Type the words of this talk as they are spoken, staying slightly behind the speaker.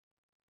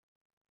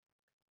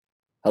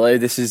Hello,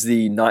 this is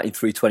the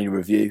 93-20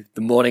 review.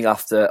 The morning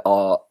after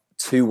our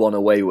 2-1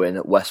 away win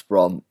at West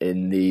Brom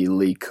in the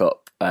League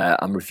Cup.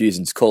 I'm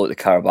refusing to call it the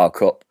Carabao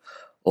Cup,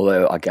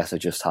 although I guess I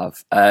just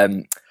have.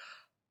 I'm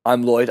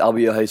Lloyd. I'll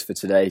be your host for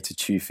today to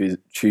chew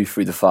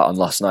through the fat on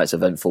last night's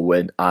eventful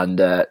win.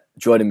 And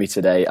joining me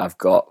today, I've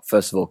got,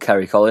 first of all,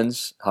 Kerry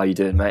Collins. How you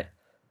doing, mate?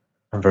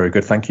 I'm very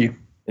good, thank you.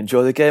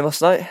 Enjoy the game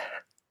last night?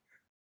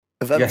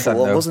 Eventful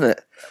one, wasn't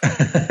it?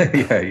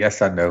 Yes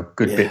and no.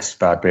 Good bits,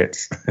 bad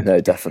bits. No,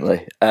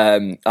 definitely.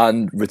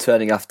 And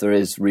returning after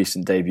his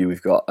recent debut,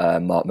 we've got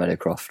Mark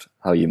Meadowcroft.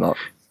 How are you, Mark?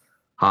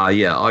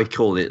 I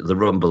call it the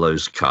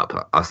Rumbelows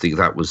Cup. I think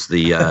that was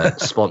the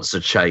sponsor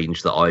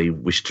change that I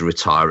wish to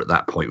retire at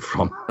that point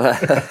from.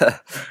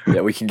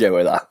 Yeah, we can go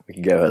with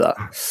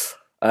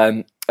that.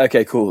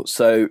 Okay, cool.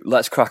 So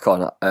let's crack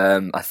on.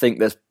 I think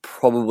there's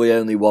probably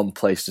only one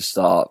place to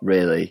start,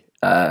 really,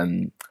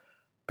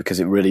 because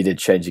it really did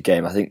change the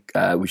game. I think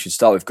we should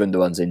start with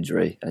Gundogan's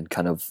injury and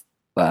kind of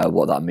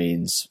what that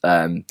means.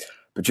 But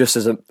just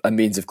as a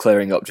means of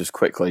clearing up just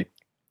quickly,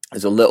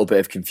 there's a little bit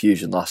of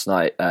confusion last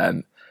night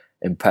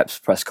in Pep's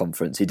press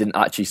conference. He didn't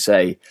actually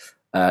say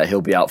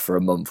he'll be out for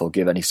a month or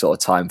give any sort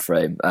of time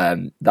frame.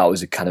 That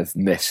was a kind of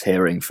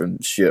mishearing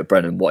from Stuart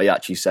Brennan. What he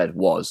actually said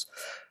was,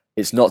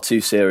 it's not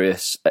too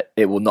serious.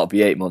 It will not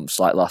be 8 months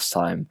like last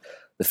time.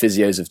 The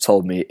physios have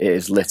told me it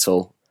is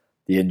little,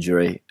 the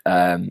injury,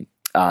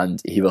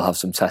 and he will have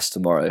some tests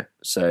tomorrow.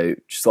 So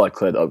just thought I'd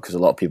clear that up because a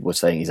lot of people were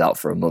saying he's out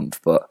for a month,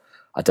 but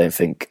I don't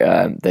think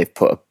they've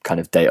put a kind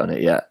of date on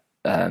it yet.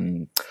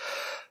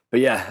 But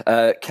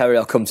yeah, Kerry,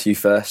 I'll come to you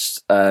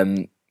first.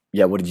 What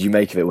did you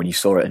make of it when you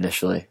saw it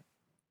initially?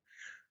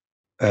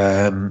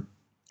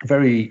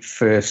 Very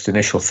first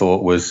initial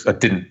thought was I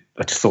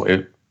just thought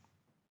it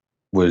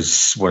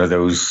was one of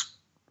those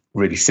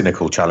really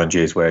cynical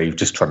challenges where you're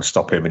just trying to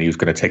stop him and he was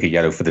going to take a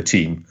yellow for the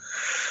team.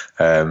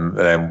 And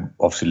then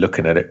obviously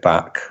looking at it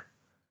back,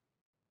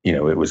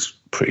 it was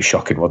pretty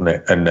shocking, wasn't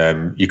it?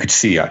 And you could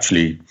see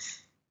actually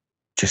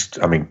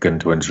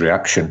Gundogan's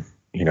reaction.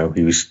 He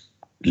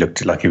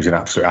looked like he was in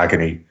absolute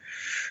agony.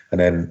 And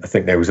then I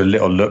think there was a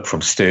little look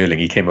from Sterling.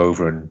 He came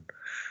over and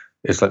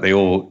it's like they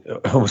all,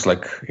 almost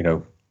like,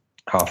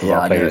 half of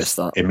our players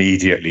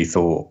immediately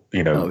thought,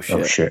 oh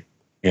shit.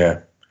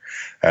 Yeah.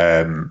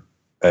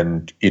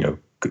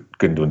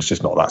 Gundogan's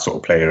just not that sort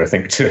of player, I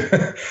think,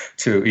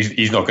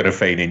 he's not going to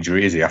feign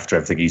injury, is he, after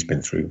everything he's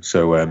been through?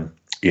 So,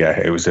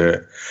 it was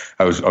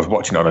I was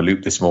watching it on a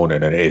loop this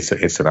morning and it's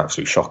an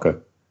absolute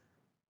shocker.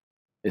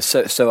 It's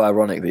so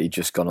ironic that he'd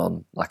just gone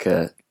on like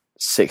a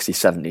 60,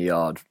 70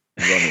 yard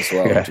run as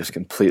well, and just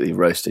completely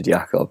roasted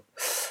Jakob.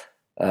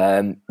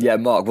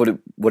 Mark,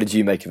 what did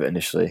you make of it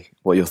initially?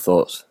 What are your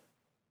thoughts?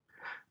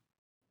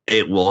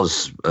 It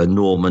was a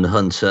Norman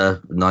Hunter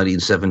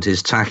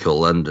 1970s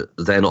tackle, and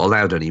they're not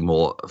allowed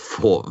anymore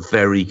for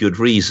very good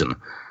reason.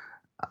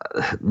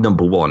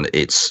 Number one,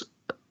 it's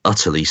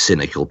utterly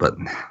cynical, but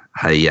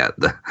hey,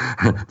 there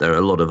are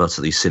a lot of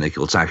utterly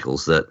cynical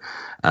tackles that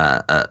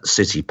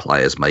City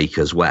players make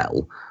as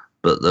well.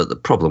 But the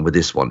problem with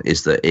this one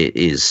is that it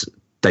is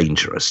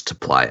dangerous to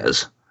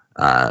players.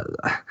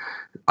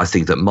 I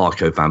think that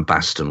Marco van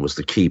Basten was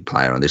the key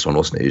player on this one,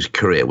 wasn't he? Whose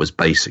career was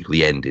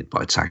basically ended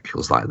by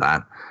tackles like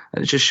that.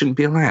 And it just shouldn't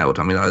be allowed.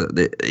 I mean,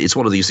 it's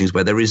one of these things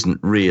where there isn't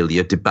really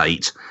a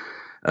debate.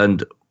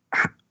 And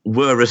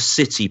were a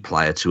City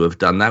player to have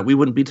done that, we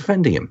wouldn't be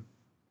defending him.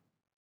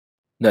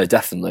 No,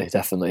 definitely.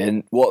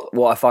 And what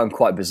I found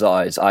quite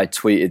bizarre is I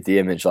tweeted the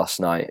image last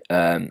night,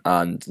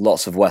 and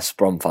lots of West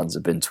Brom fans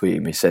have been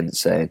tweeting me since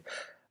saying,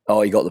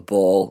 oh, he got the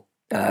ball.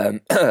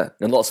 And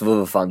lots of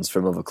other fans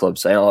from other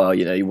clubs saying, oh,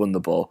 you won the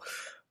ball.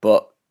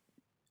 But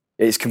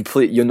it's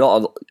complete.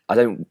 I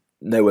don't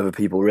know whether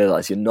people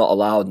realise you're not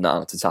allowed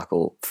now to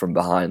tackle from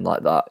behind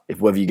like that.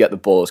 Whether you get the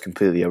ball is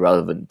completely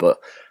irrelevant. But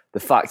the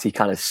fact he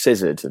kind of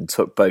scissored and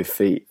took both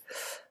feet,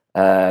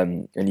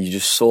 and you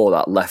just saw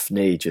that left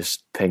knee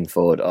just ping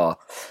forward. Oh,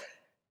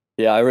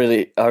 yeah, I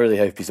really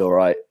hope he's all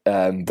right.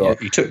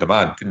 But he took the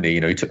man, didn't he?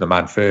 He took the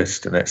man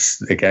first, and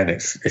it's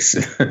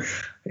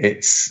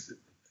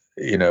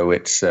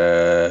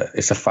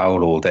it's a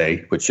foul all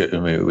day, which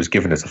it was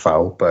given as a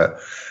foul, but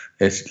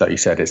it's like you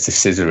said, it's the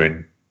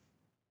scissoring.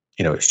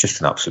 It's just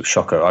an absolute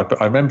shocker.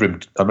 I remember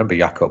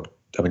Jakob.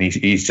 I mean,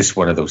 he's just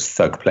one of those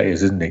thug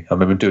players, isn't he? I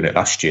remember doing it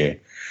last year.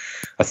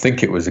 I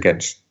think it was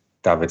against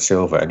David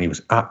Silva, and he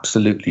was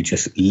absolutely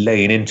just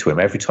laying into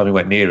him every time he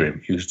went near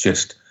him.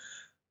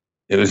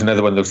 It was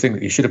another one of those things.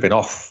 He should have been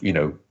off. We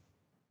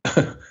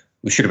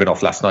should have been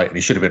off last night, and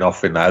he should have been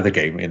off in that other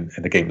game, in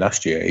the game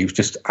last year. He was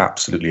just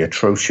absolutely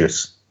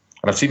atrocious.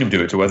 And I've seen him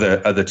do it to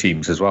other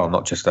teams as well,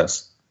 not just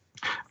us.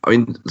 I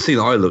mean, the thing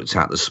that I looked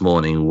at this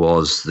morning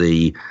was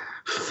the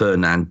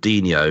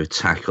Fernandinho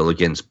tackle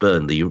against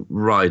Burnley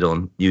right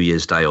on New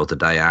Year's Day or the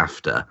day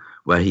after,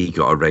 where he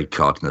got a red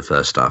card in the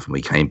first half and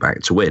we came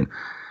back to win.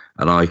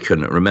 And I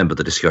couldn't remember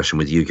the discussion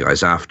with you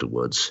guys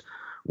afterwards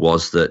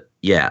was that,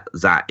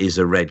 that is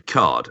a red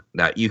card.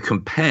 Now, you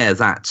compare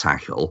that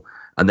tackle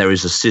and there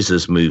is a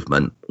scissors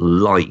movement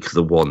like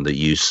the one that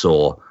you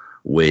saw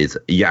with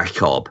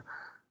Jakob,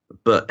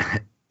 but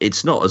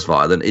it's not as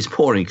violent. It's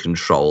more in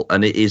control,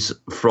 and it is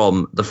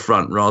from the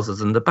front rather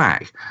than the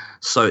back.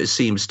 So it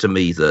seems to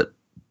me that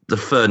the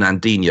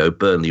Fernandinho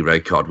Burnley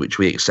red card, which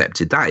we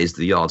accepted, that is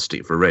the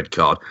yardstick for a red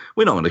card.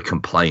 We're not going to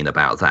complain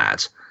about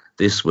that.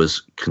 This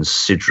was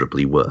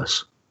considerably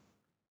worse.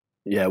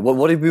 Yeah,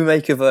 what did we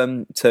make of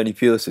Tony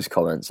Pulis's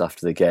comments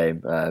after the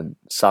game?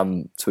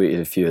 Sam tweeted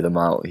a few of them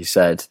out. He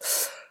said,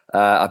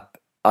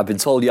 I've been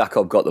told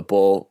Jakob got the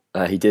ball.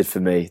 He did for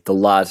me. The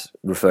lad,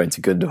 referring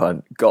to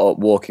Gundogan, got up,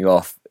 walking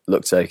off,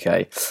 looked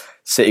okay.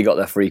 City got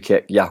their free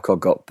kick. Jakob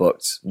got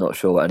booked. Not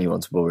sure what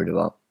anyone's worried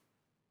about.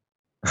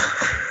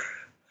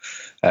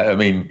 I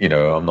mean,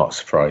 I'm not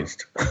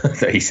surprised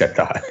that he said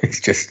that. It's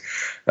just,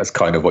 that's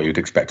kind of what you'd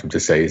expect him to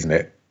say, isn't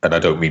it? And I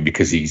don't mean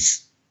because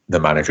he's the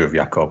manager of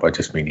Jakob. I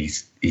just mean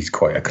he's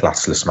quite a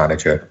classless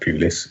manager,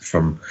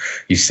 Pulis.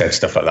 He's said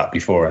stuff like that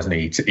before, hasn't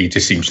he? He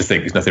just seems to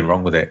think there's nothing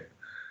wrong with it.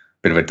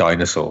 Bit of a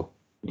dinosaur.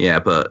 Yeah,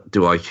 but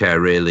do I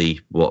care really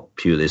what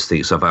Pulis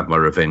thinks? I've had my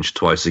revenge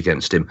twice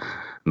against him.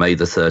 May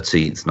the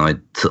 30th,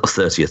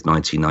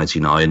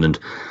 1999 and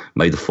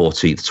May the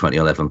 14th,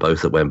 2011,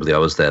 both at Wembley. I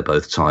was there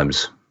both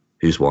times.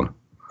 Who's won?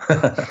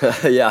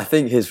 Yeah, I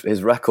think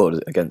his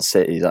record against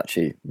City is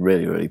actually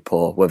really, really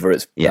poor. Whether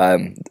it's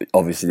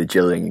obviously the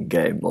Gillingham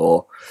game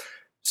or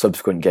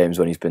subsequent games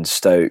when he's been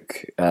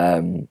Stoke,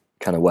 kind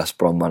of West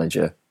Brom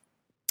manager.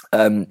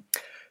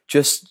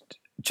 Just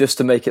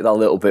to make it that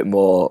little bit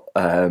more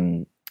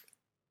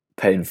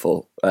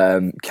painful,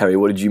 Kerry,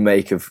 what did you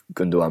make of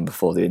Gundogan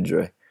before the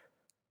injury? It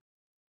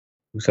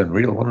was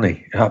unreal, wasn't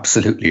he?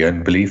 Absolutely,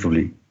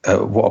 unbelievably.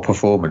 What a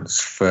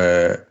performance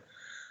for...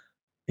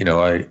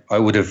 I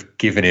would have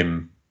cut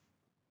him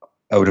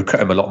a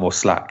lot more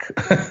slack,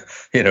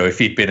 if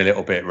he'd been a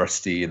little bit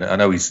rusty. And I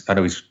know he's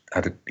had,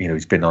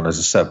 he's been on as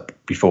a sub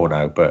before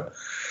now, but,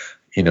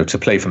 to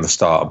play from the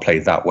start and play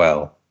that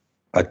well,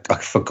 I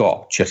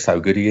forgot just how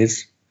good he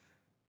is.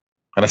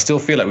 And I still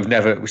feel like we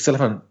still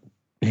haven't,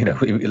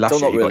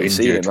 last year he got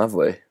injured. Him, have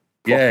we? Properly.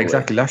 Yeah,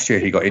 exactly. Last year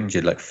he got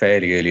injured like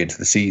fairly early into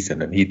the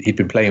season, and he'd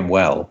been playing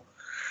well,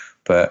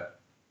 but,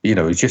 he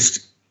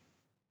just...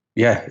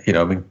 Yeah,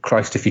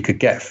 Christ, if he could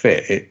get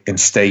fit and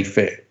stay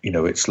fit,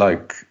 it's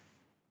like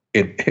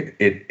in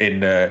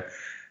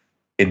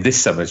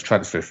this summer's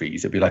transfer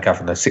fees, it'd be like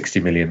having a 60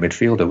 million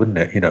midfielder, wouldn't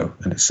it?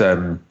 And it's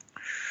I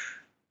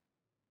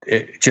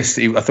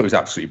thought it was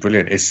absolutely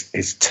brilliant.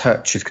 His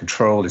touch, his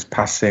control, his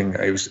passing,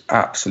 it was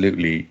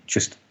absolutely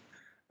just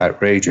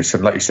outrageous.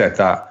 And like you said,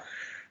 that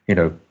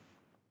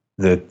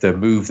the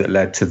move that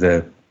led to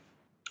the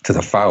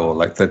foul,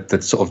 like the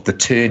sort of the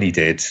turn he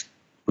did,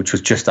 which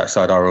was just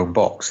outside our own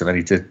box, and then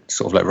he did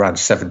ran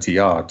 70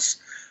 yards.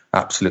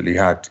 Absolutely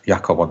had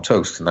Jakob on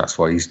toast, and that's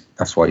why he's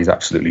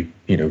absolutely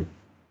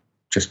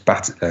just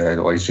battered.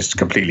 Or he's just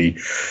completely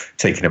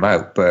taken him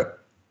out. But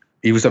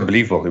he was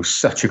unbelievable. It was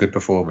such a good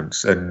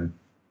performance, and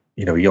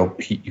you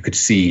could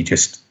see he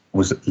just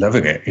was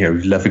loving it.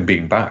 Loving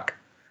being back.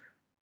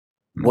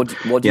 What do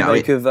you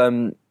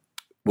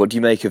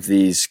make of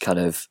these kind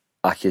of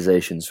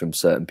accusations from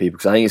certain people?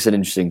 Because I think it's an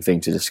interesting thing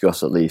to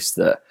discuss, at least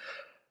that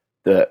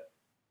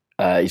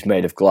he's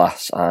made of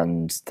glass,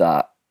 and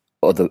that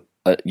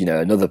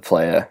another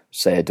player,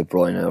 say a De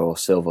Bruyne or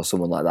Silva or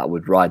someone like that,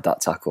 would ride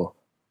that tackle.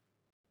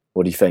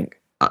 What do you think?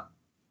 I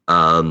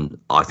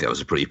think that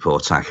was a pretty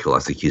poor tackle. I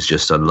think he's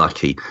just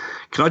unlucky.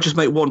 Can I just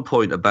make one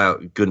point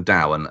about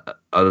Gundogan?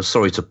 I'm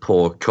sorry to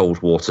pour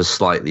cold water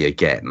slightly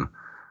again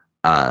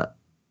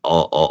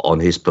on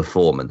his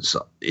performance.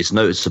 It's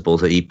noticeable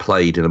that he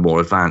played in a more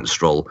advanced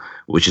role,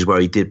 which is where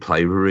he did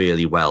play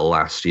really well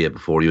last year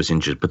before he was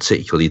injured,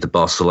 particularly the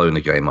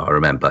Barcelona game, I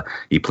remember.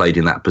 He played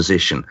in that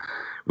position.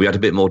 We had a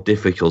bit more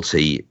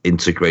difficulty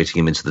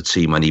integrating him into the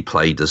team when he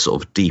played the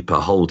sort of deeper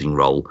holding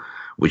role,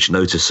 which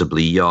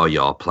noticeably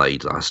Yaya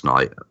played last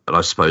night. And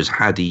I suppose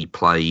had he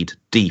played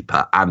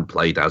deeper and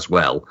played as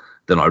well,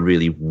 then I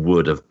really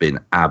would have been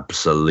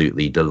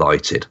absolutely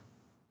delighted.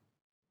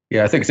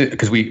 Yeah, I think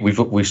because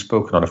we've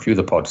spoken on a few of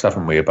the pods,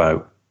 haven't we,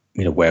 about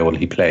where will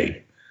he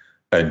play,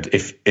 and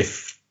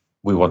if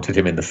we wanted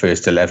him in the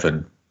first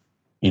 11,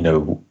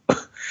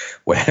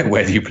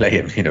 where do you play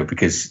him?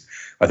 Because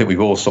I think we've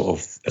all sort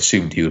of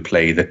assumed he would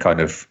play the kind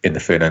of in the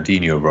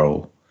Fernandinho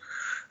role,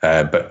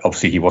 but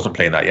obviously he wasn't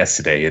playing that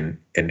yesterday. And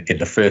in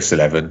the first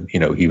 11,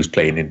 he was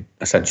playing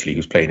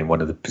in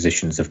one of the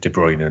positions of De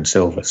Bruyne and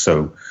Silva.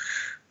 So,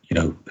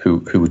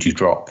 who would you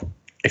drop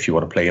if you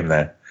want to play him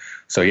there?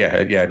 So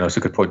no, it's a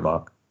good point,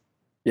 Mark.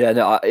 Yeah,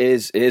 no,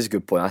 it is a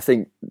good point. I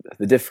think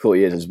the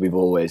difficulty is, as we've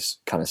always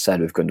kind of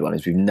said with Gundogan,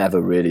 is we've never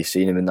really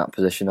seen him in that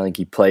position. I think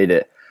he played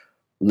it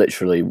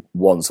literally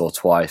once or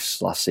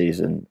twice last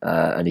season,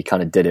 and he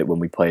kind of did it when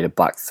we played a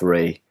back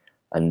three,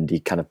 and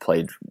he kind of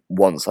played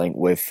once, I think,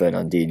 with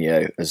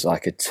Fernandinho as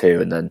like a two,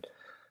 and then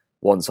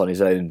once on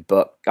his own.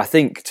 But I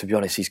think, to be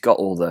honest, he's got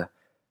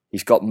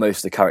most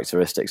of the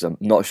characteristics. I'm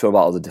not sure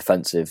about all the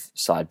defensive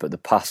side, but the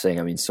passing,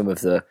 I mean, some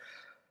of the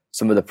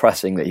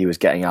pressing that he was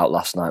getting out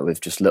last night with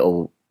just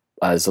little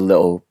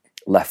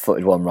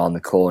left-footed one round the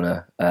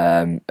corner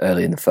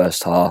early in the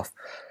first half.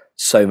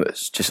 So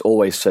much, just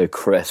always so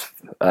crisp.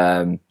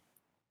 And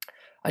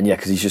yeah,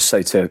 because he's just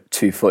so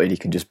two-footed, he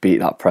can just beat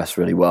that press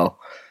really well.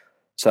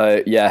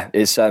 So yeah,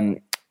 it's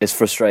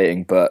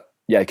frustrating, but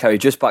yeah, Kerry,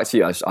 just back to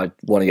you. I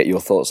want to get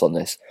your thoughts on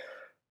this.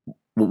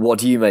 What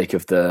do you make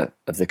of the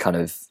kind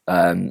of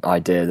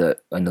idea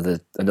that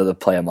another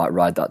player might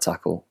ride that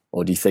tackle,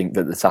 or do you think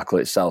that the tackle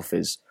itself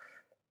is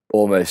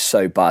almost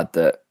so bad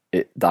that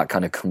that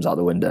kind of comes out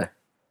the window?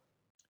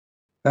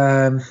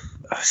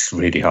 It's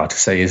really hard to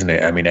say, isn't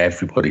it? I mean,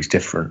 everybody's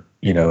different.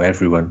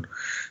 Everyone.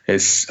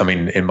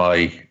 In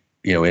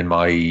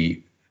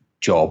my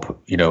job,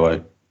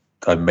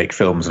 I make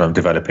films and I'm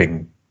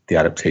developing the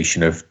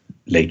adaptation of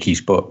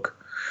Lakey's book,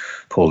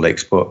 Paul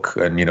Lake's book,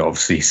 and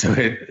obviously, so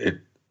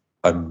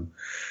I'm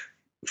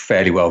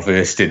fairly well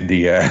versed in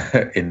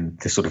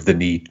the sort of the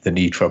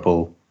knee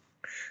trouble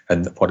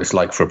and what it's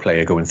like for a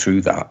player going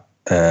through that.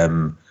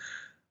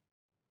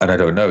 And I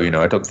don't know,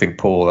 I don't think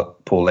Paul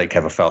Lake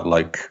ever felt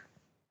like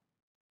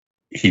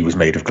he was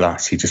made of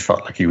glass. He just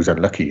felt like he was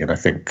unlucky. And I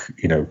think,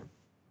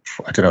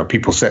 I don't know,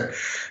 people said,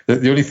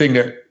 the only thing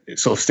that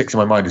sort of sticks in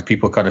my mind is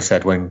people kind of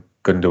said when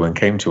Gundogan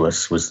came to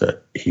us was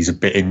that he's a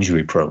bit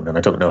injury prone. And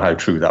I don't know how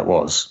true that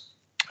was.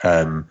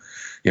 I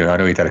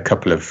know he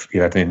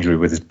had an injury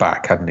with his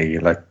back, hadn't he?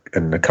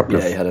 And a couple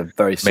of he had a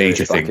very serious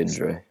major back things.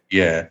 Injury.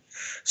 Yeah.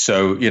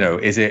 So,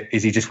 is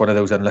he just one of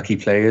those unlucky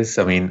players?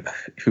 I mean,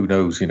 who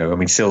knows?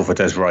 Silva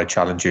does ride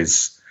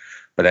challenges,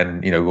 but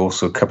then,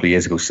 also a couple of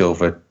years ago,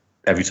 Silva,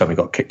 every time he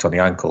got kicked on the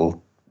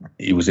ankle,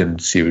 he was in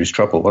serious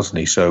trouble, wasn't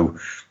he? So,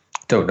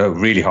 don't know.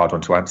 Really hard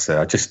one to answer.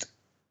 I just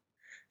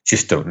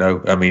don't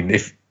know. I mean,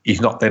 if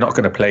they're not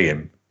going to play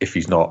him if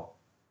he's not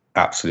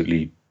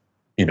absolutely,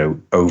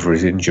 over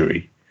his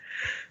injury.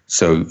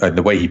 So, and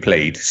the way he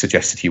played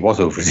suggested he was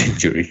over his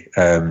injury,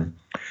 and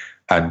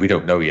we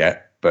don't know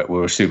yet. But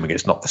we're assuming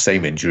it's not the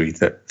same injury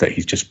that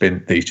he's just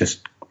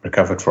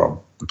recovered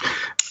from.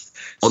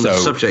 On the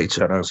subject,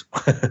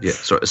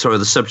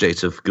 the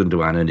subject of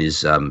Gundogan and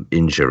his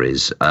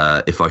injuries.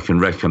 If I can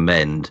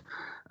recommend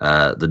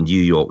the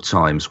New York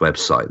Times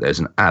website, there's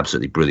an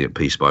absolutely brilliant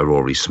piece by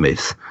Rory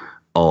Smith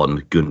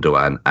on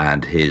Gundogan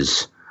and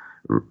his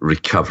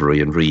recovery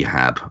and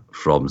rehab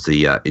from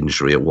the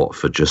injury at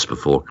Watford just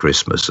before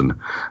Christmas. And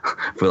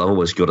I've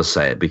always got to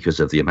say it because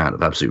of the amount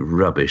of absolute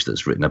rubbish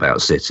that's written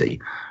about City.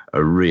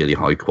 A really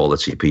high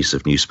quality piece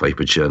of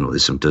newspaper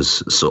journalism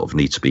does sort of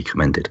need to be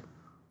commended.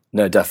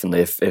 No,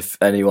 definitely. If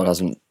anyone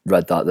hasn't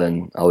read that,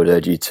 then I would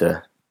urge you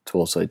to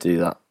also do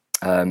that.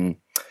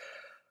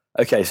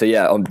 Okay, so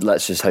yeah,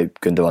 let's just hope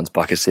Gundogan's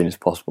back as soon as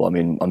possible. I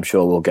mean, I'm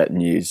sure we'll get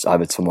news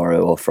either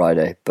tomorrow or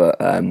Friday, but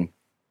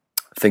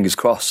fingers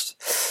crossed.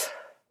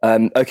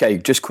 Okay,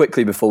 just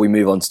quickly before we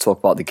move on to talk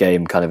about the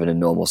game kind of in a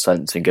normal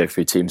sense and go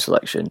through team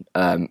selection,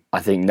 I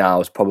think now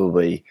is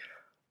probably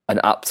an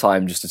apt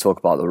time just to talk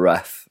about the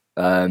ref.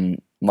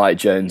 Mike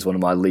Jones, one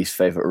of my least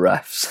favourite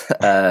refs.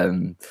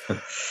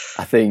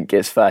 I think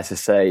it's fair to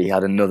say he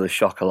had another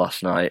shocker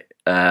last night.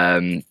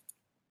 Kerry,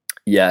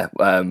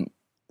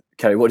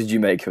 what did you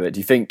make of it? Do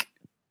you think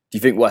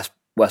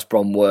West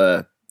Brom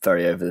were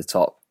very over the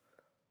top?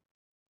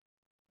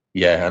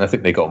 Yeah, and I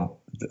think they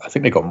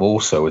got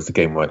more so as the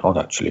game went on.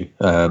 Actually,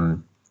 I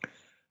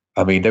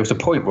mean, there was a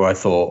point where I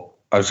thought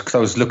I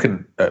was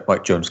looking at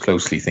Mike Jones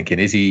closely, thinking,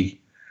 is he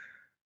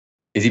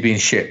being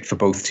shit for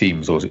both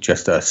teams, or is it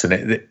just us? And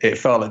it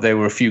felt like there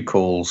were a few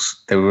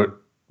calls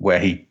where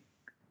he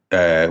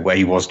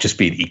was just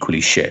being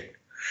equally shit.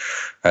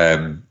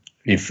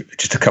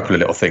 Just a couple of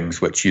little things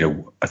which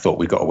I thought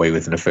we got away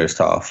with in the first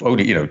half.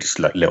 Only just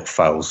like little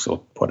fouls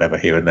or whatever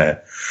here and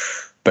there.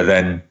 But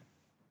then,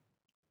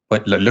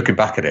 looking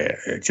back at it,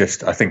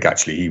 I think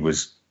actually he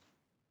was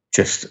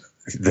just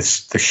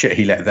the shit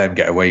he let them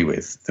get away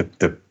with.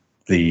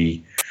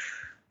 The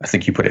I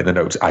think you put it in the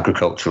notes,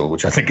 agricultural,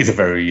 which I think is a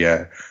very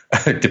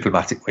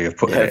diplomatic way of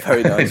putting it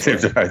very nice in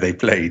terms of how they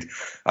played.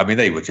 I mean,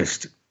 they were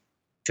just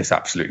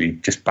absolutely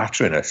just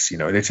battering us.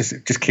 They're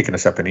just kicking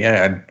us up in the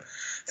air. And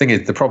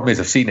the problem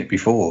is, I've seen it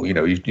before.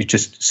 You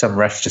just some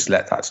refs just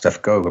let that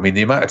stuff go. I mean,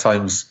 the amount of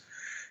times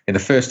in the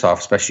first half,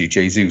 especially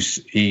Jesus,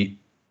 he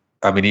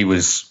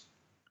was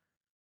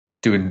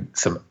doing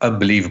some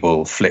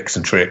unbelievable flicks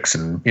and tricks,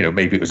 and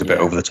maybe it was a bit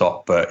over the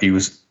top, but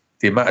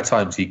the amount of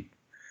times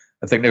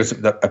I think there was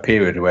a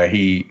period where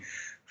he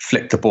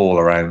flicked the ball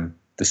around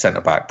the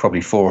centre back probably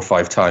 4 or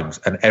 5 times,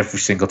 and every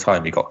single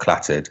time he got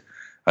clattered,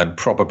 and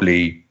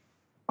probably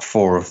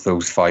 4 of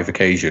those 5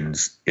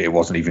 occasions it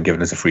wasn't even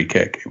given as a free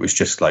kick. It was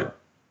just like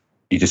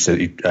he just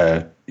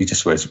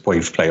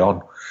waved play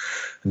on,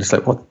 and it's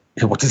like what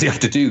does he have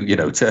to do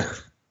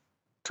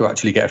to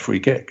actually get a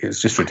free kick?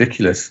 It's just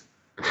ridiculous.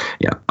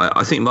 Yeah,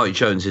 I think Mike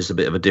Jones is a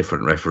bit of a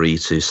different referee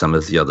to some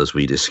of the others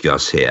we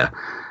discuss here.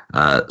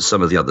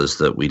 Some of the others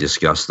that we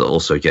discuss that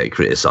also get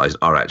criticised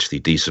are actually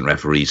decent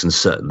referees, and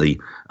certainly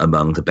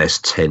among the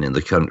best 10 in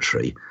the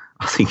country.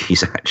 I think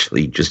he's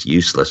actually just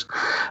useless,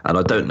 and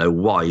I don't know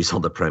why he's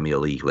on the Premier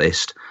League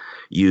list.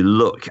 you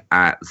look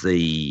at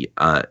the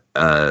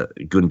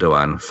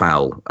Gundogan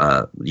foul,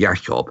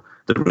 Jakob,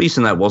 the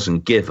reason that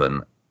wasn't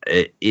given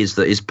is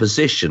that his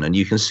position, and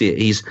you can see it,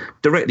 he's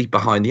directly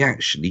behind the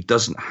action. He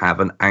doesn't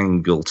have an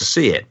angle to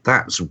see it.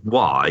 That's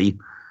why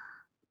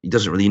he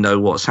doesn't really know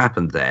what's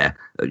happened there.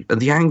 And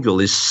the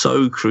angle is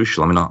so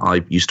crucial. I mean,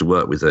 I used to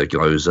work with a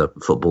guy who was a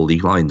Football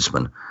League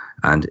linesman,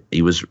 and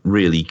he was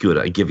really good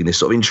at giving this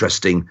sort of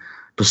interesting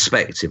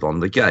perspective on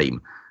the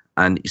game.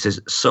 And he says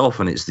so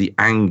often it's the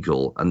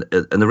angle, and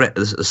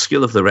the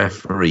skill of the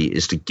referee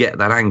is to get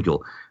that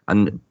angle.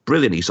 And a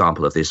brilliant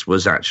example of this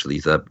was actually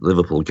the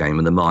Liverpool game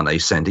and the Mane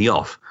sending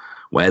off,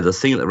 where the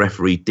thing that the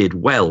referee did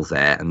well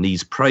there and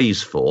needs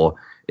praise for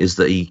is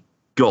that he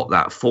got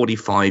that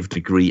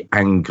 45-degree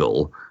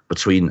angle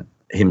between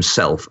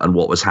himself and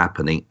what was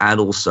happening, and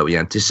also he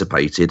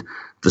anticipated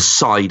the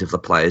side of the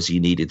players he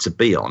needed to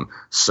be on.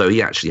 So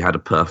he actually had a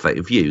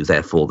perfect view.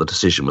 Therefore, the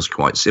decision was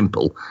quite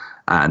simple,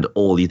 and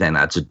all he then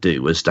had to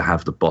do was to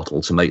have the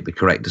bottle to make the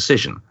correct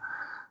decision.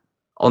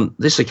 On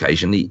this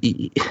occasion,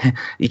 he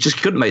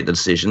just couldn't make the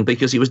decision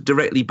because he was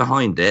directly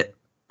behind it,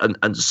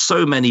 and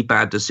so many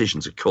bad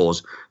decisions are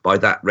caused by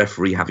that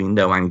referee having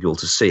no angle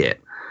to see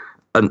it.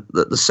 And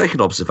the second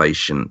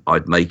observation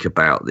I'd make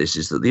about this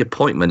is that the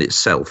appointment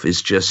itself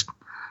is just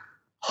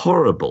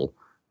horrible,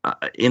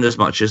 in as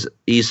much as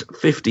he's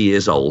 50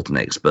 years old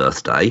next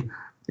birthday.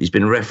 He's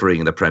been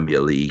refereeing in the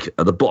Premier League,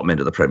 at the bottom end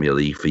of the Premier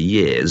League, for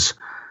years.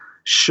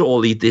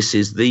 Surely this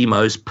is the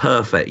most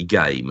perfect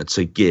game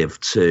to give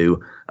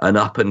to an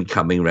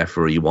up-and-coming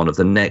referee, one of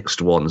the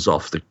next ones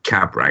off the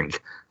cab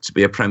rank, to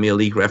be a Premier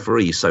League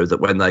referee, so that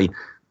when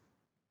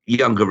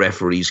younger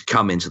referees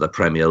come into the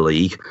Premier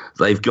League,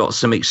 they've got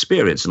some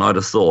experience. And I'd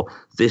have thought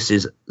this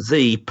is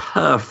the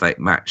perfect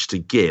match to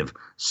give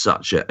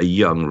such a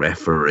young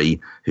referee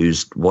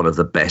who's one of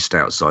the best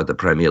outside the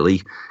Premier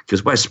League,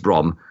 because West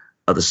Brom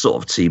are the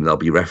sort of team they'll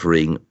be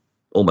refereeing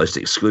almost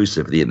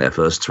exclusively in their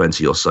first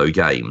 20 or so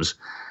games.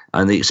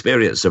 And the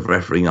experience of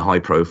refereeing a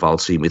high-profile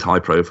team with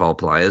high-profile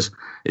players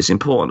is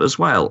important as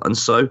well. And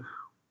so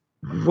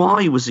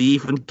why was he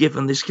even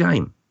given this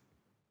game?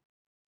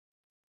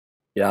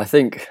 Yeah, I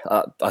think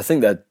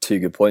they're two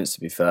good points,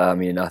 to be fair. I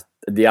mean,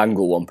 the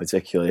angle one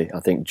particularly, I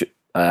think,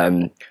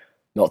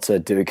 not to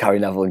do a Gary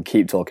Neville and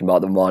keep talking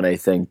about the Mane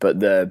thing, but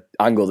the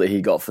angle that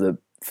he got for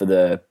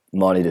the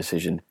Mane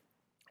decision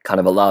kind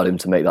of allowed him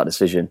to make that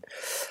decision.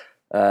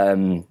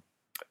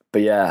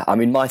 But yeah, I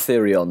mean, my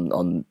theory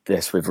on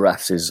this with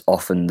refs is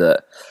often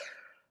that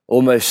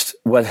almost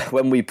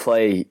when we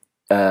play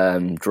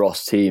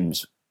dross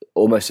teams,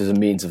 almost as a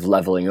means of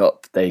levelling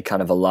up, they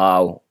kind of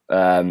allow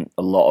a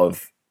lot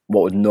of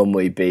what would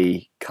normally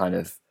be kind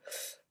of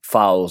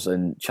fouls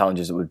and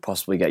challenges that would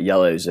possibly get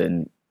yellows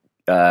in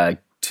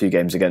 2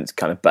 games against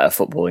kind of better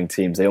footballing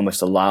teams. They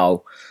almost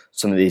allow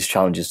some of these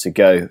challenges to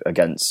go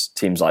against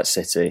teams like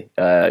City,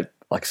 like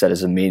I said,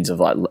 as a means of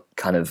like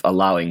kind of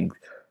allowing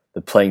the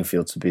playing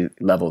field to be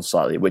leveled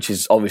slightly, which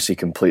is obviously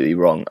completely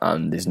wrong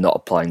and is not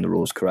applying the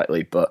rules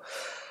correctly. But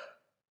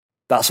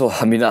that's all.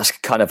 I mean, that's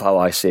kind of how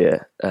I see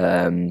it.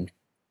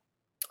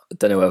 I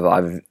don't know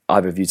whether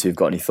either of you two have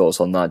got any thoughts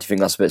on that. Do you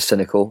think that's a bit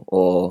cynical,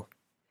 or?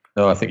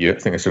 No, I think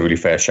it's a really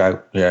fair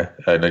shout. Yeah,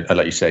 and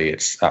like you say,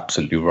 it's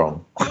absolutely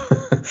wrong.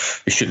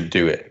 You shouldn't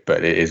do it,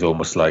 but it is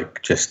almost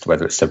like, just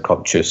whether it's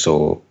subconscious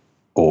or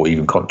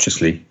even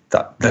consciously,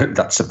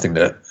 that's something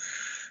that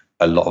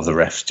a lot of the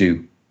refs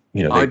do.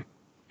 You know,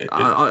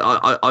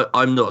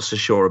 I'm not so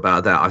sure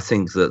about that. I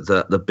think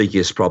that the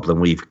biggest problem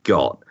we've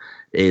got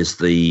is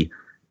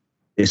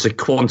it's a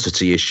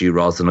quantity issue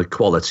rather than a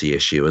quality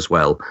issue as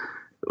well.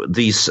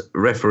 These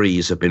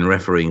referees have been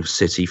refereeing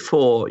City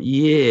for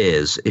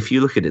years. If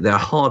you look at it, there are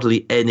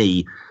hardly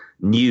any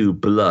new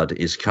blood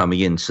is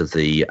coming into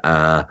the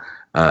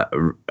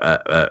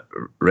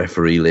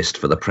referee list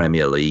for the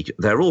Premier League.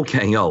 They're all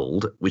getting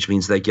old, which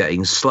means they're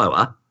getting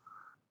slower.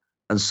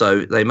 And so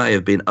they may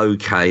have been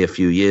okay a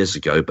few years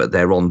ago, but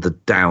they're on the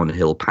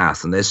downhill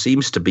path. And there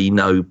seems to be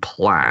no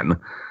plan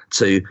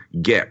to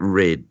get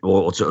rid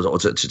or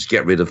to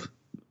get rid of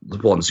the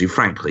ones who,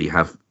 frankly,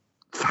 have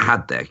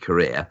had their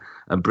career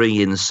and bring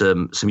in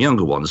some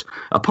younger ones.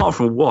 Apart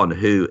from one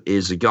who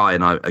is a guy,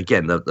 and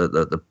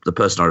the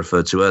person I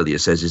referred to earlier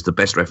says is the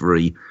best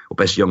referee or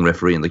best young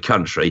referee in the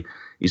country.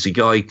 He's a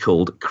guy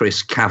called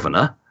Chris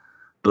Kavanagh,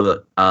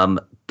 but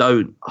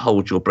don't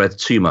hold your breath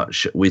too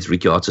much with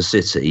regard to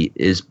City,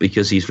 is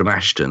because he's from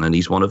Ashton and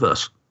he's one of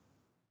us.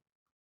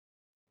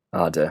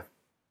 Oh dear.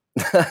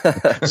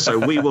 So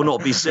we will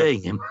not be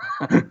seeing him.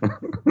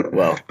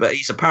 Well, but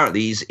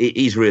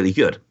he's really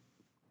good.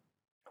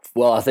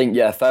 Well, I think,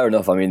 yeah, fair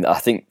enough. I mean, I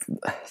think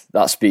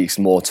that speaks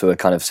more to a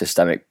kind of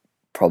systemic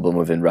problem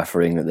within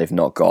refereeing, that they've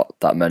not got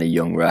that many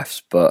young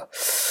refs. But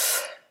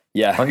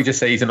yeah, can't you just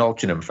say he's an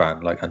Oldham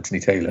fan like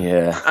Anthony Taylor?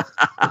 Yeah.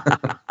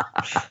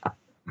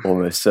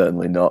 Almost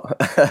certainly not.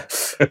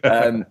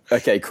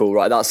 Okay, cool.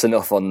 Right, that's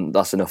enough on the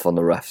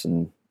refs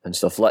and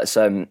stuff.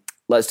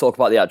 Let's talk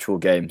about the actual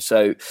game.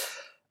 So,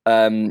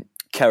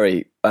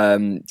 Kerry,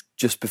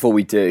 just before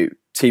we do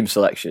team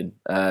selection,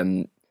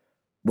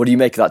 What do you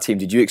make of that team?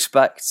 Do you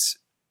expect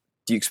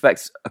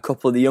a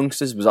couple of the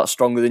youngsters? Was that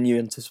stronger than you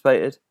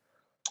anticipated?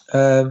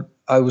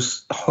 I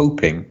was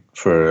hoping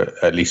for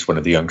at least one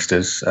of the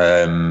youngsters.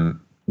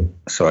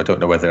 So I don't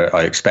know whether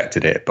I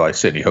expected it, but I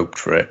certainly hoped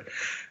for it.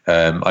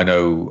 I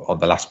know on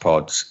the last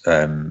pod,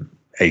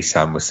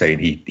 Asam was saying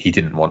he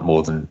didn't want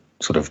more than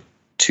sort of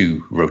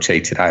 2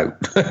 rotated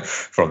out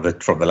from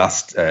the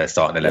last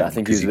starting 11. Yeah, I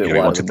think he was a bit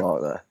wild the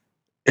mark there.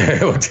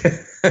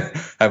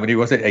 How many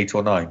was it? 8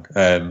 or 9?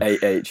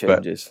 8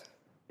 changes. But,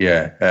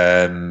 yeah,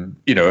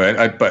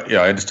 but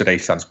I understood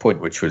Asam's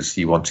point, which was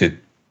he wanted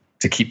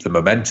to keep the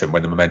momentum.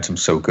 When the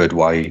momentum's so good,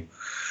 why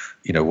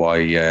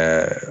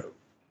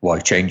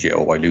change it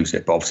or why lose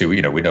it? But obviously,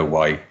 we know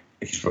why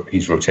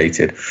he's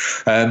rotated.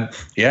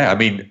 I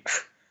mean,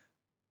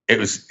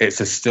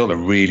 it's still a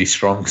really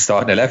strong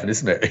starting 11,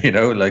 isn't it?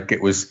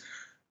 It was,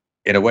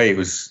 in a way, it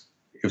was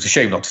a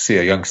shame not to see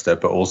a youngster,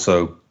 but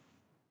also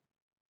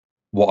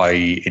what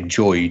I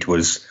enjoyed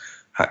was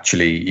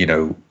actually,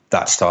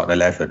 that starting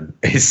 11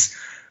 is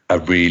a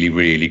really,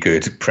 really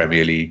good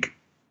Premier League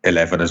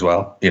 11 as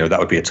well. That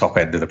would be a top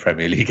end of the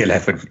Premier League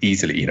 11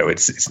 easily.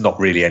 It's not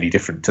really any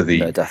different to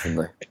the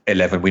definitely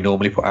 11 we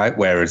normally put out.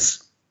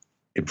 Whereas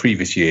in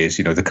previous years,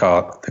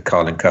 the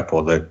Carling Cup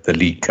or the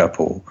League Cup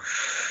or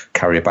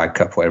Carrier Bag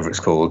Cup, whatever it's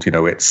called,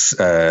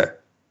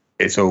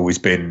 it's always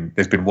been,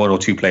 there's been 1 or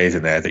 2 players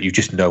in there that you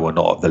just know are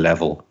not at the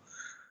level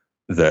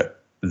that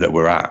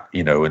we're at,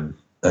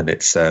 and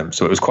it's so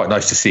it was quite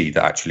nice to see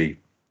that actually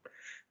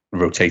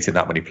rotating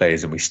that many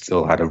players and we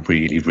still had a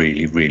really,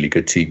 really, really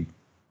good team.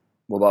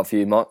 What about for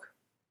you, Mark?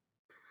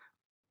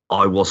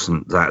 I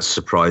wasn't that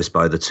surprised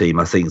by the team.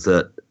 I think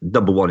that,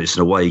 number one, it's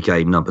an away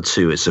game. Number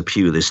two, it's a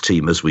Pulis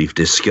team, as we've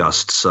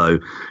discussed. So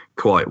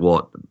quite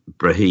what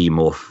Brahim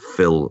or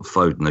Phil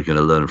Foden are going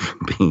to learn from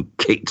being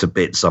kicked to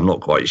bits, I'm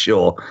not quite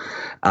sure.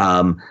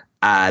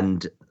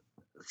 And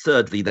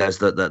thirdly, there's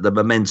the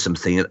momentum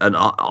thing. And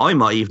I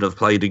might even have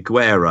played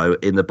Aguero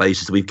in the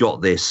basis that we've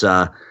got this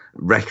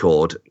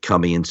record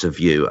coming into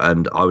view.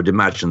 And I would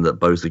imagine that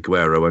both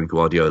Aguero and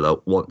Guardiola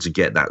want to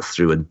get that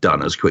through and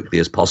done as quickly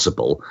as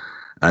possible.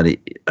 And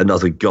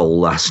another goal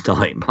last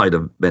night might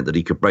have meant that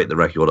he could break the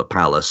record at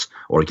Palace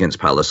or against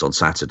Palace on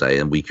Saturday,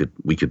 and we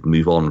could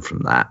move on from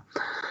that,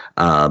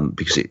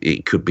 because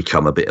it could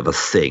become a bit of a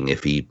thing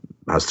if he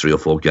has 3 or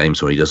 4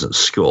 games where he doesn't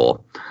score.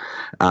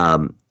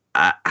 And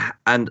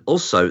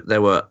also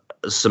there were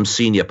some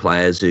senior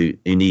players who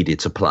needed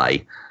to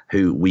play,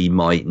 who we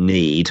might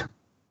need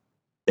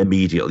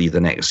immediately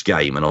the next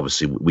game, and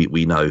obviously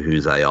we know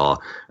who they are.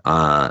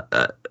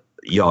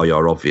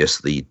 Yaya,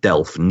 obviously,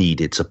 Delph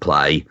needed to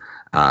play.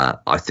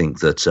 I think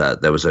that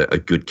there was a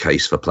good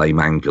case for playing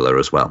Mangala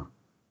as well.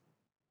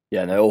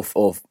 Yeah, no,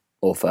 all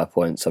fair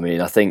points. I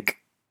was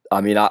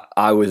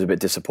a bit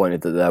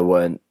disappointed that there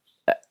weren't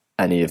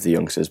any of the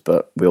youngsters,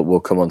 but we'll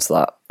come on to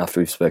that after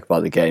we've spoken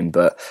about the game.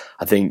 But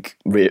I think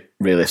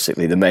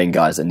realistically, the main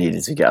guys that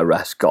needed to get a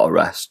rest got a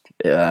rest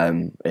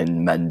in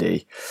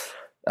Mendy,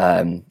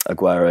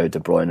 Aguero, De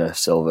Bruyne,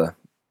 Silva,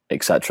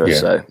 etc. Yeah.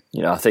 So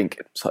I think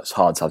it's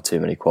hard to have too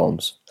many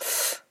qualms.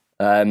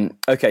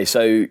 Okay,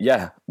 so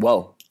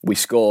we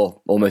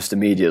score almost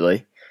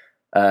immediately.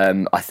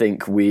 I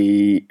think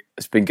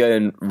it's been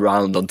going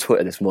around on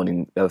Twitter this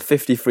morning. There were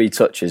 53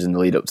 touches in the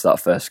lead up to that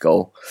first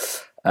goal.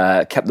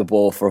 Kept the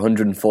ball for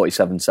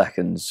 147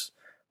 seconds,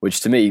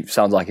 which to me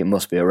sounds like it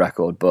must be a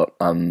record, but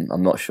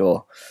I'm not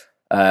sure.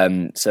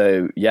 We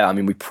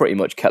pretty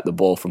much kept the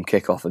ball from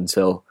kickoff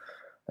until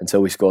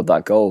we scored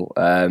that goal.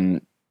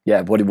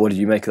 What did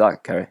you make of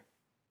that, Kerry?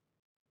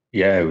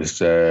 Yeah, it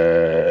was.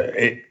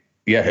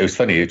 It was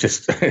funny. It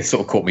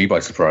sort of caught me by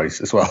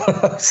surprise as well.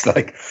 It's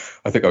like,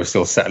 I think I was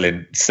still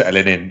settling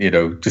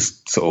in,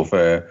 just sort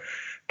of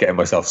getting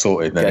myself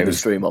sorted. And then it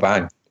was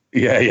bang.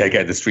 Yeah,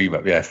 getting the stream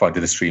up. Yeah,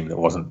 finding the stream that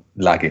wasn't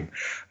lagging.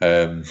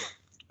 It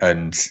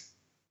was,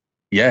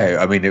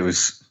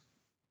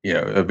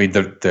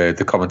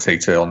 the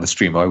commentator on the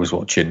stream I was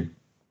watching,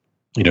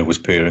 was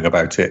purring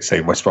about it,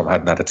 saying West Brom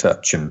hadn't had a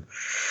touch, and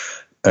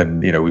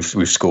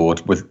we've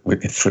scored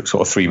with sort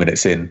of 3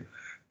 minutes in.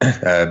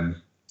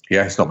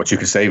 It's not much you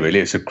can say, really.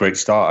 It's a great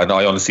start. And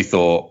I honestly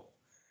thought,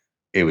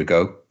 here we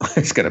go.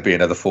 It's going to be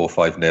another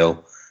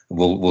 4-5-0.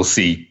 We'll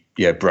see,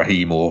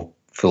 Brahim or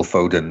Phil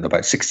Foden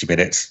about 60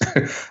 minutes.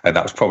 And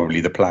that was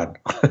probably the plan.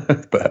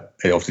 But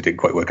it obviously didn't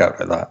quite work out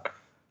like that.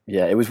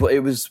 Yeah, it was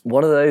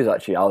one of those,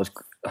 actually. I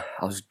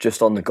was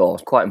just on the goal. I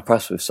was quite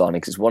impressed with Sonny,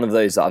 because it's one of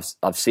those that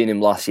I've seen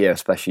him last year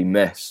especially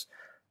miss.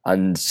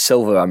 And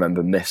Silva, I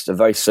remember, missed a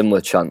very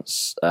similar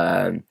chance,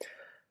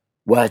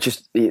 where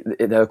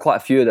there were quite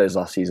a few of those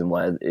last season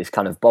where it's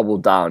kind of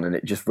bobbled down, and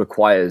it just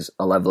requires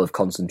a level of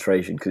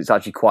concentration, because it's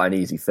actually quite an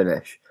easy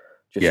finish.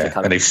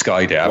 And they've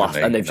skied it, haven't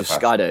they? And they've just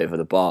skied it over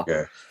the bar.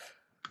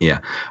 Yeah.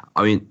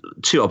 I mean,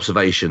 2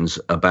 observations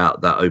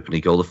about that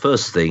opening goal. The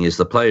first thing is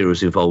the player who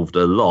was involved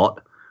a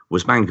lot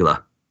was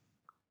Mangala,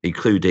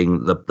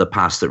 including the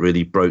pass that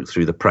really broke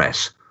through the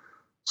press.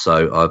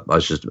 So I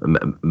just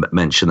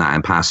mentioned that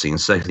in passing.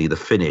 And secondly, the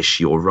finish,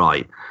 you're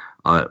right.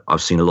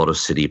 I've seen a lot of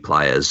City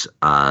players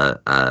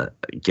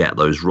get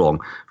those wrong.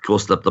 Of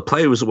course, the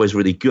player who was always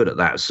really good at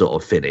that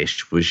sort of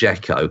finish was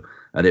Dzeko,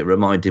 and it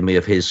reminded me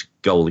of his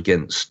goal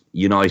against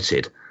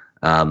United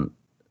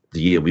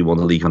the year we won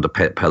the league under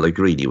Pep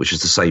Pellegrini, which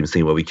is the same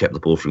thing where we kept the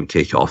ball from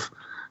kick-off,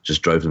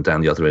 just drove them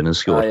down the other end and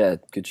scored. Oh yeah,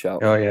 good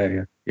shout. Oh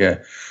yeah.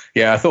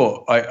 I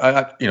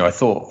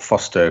thought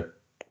Foster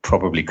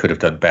probably could have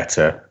done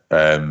better.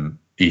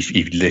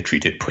 He literally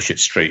did push it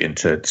straight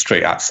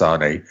at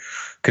Sane,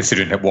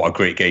 considering what a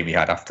great game he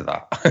had after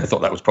that. I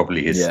thought that was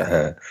probably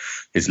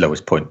his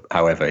lowest point.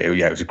 However,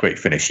 it was a great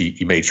finish.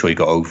 He made sure he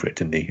got over it,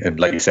 didn't he? And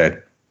like you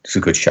said, it's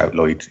a good shout,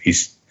 Lloyd.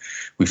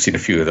 We've seen a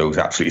few of those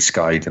absolutely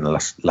skied in the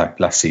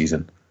last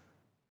season.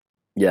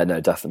 Yeah,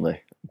 no,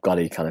 definitely. I'm glad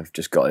he kind of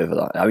just got over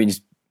that. I mean,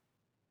 his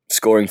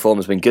scoring form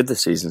has been good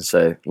this season,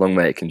 so long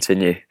may it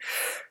continue.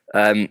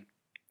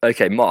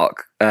 Okay,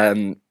 Mark,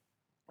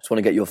 just want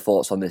to get your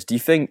thoughts on this. Do you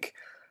think,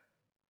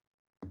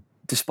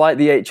 despite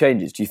the 8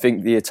 changes, do you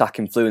think the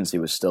attacking fluency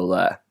was still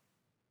there?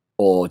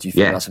 Or do you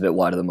think that's a bit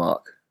wide of the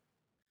mark?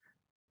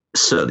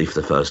 Certainly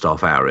for the first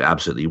half hour, it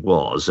absolutely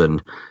was.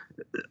 And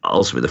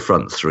ultimately, the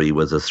front three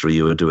were the three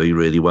who were doing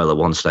really well at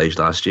one stage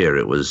last year.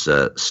 It was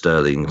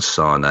Sterling,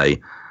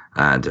 Sane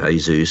and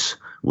Jesus,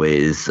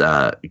 with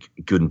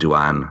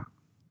Gundogan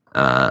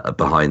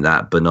behind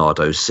that.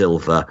 Bernardo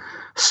Silva,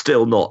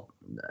 still not,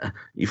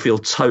 you feel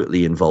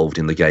totally involved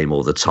in the game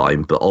all the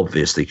time, but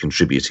obviously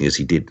contributing as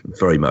he did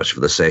very much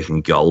for the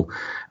second goal.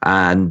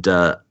 And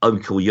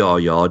Uncle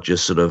Yaya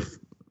just sort of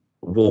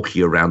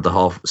walking around the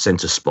half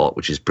centre spot,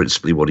 which is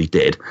principally what he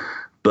did.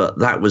 But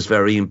that was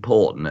very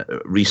important,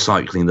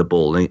 recycling the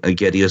ball and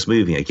getting us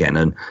moving again.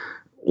 And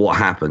what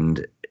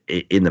happened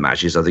in the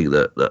match is, I think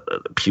that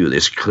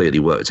Pulis clearly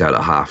worked out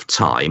at half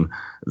time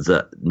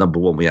that, number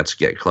one, we had to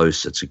get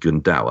closer to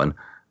Gundogan,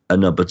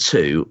 and number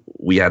two,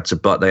 they had to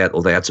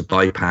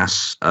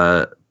bypass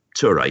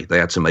Toure. They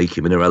had to make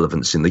him an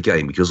irrelevance in the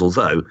game, because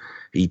although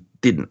he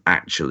didn't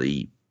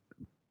actually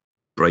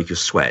break a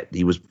sweat,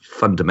 he was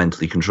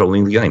fundamentally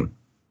controlling the game.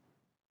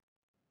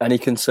 Any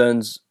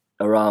concerns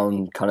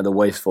around kind of the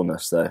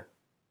wastefulness there,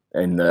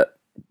 in that,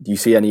 do you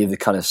see any of the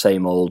kind of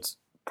same old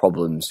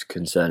problems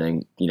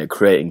concerning,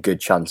 creating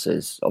good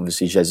chances?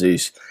 Obviously,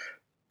 Jesus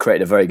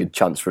created a very good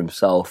chance for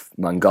himself.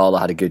 Mangala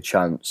had a good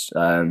chance.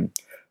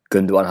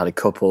 Gundogan had a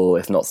couple,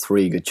 if not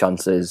 3 good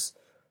chances.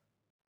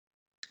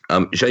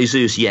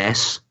 Jesus,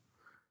 yes.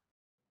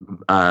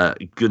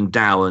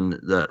 Gundogan,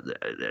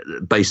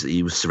 basically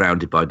he was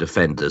surrounded by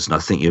defenders, and I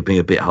think you're being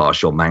a bit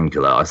harsh on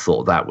Mangala. I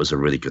thought that was a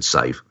really good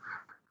save.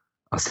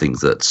 I think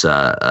that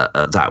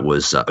that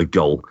was a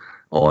goal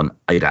on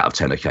 8 out of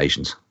 10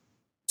 occasions.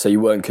 So you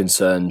weren't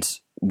concerned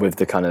with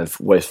the kind of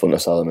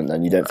wastefulness element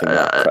then? You don't think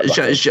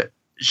that?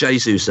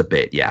 Jesus a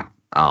bit, yeah.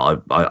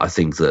 I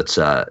think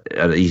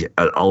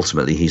that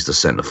ultimately he's the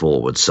centre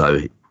forward,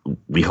 so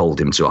we hold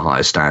him to a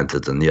higher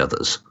standard than the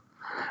others.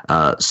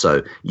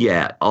 So,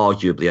 yeah,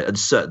 arguably, and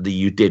certainly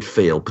you did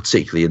feel,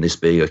 particularly in this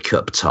being a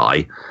cup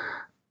tie,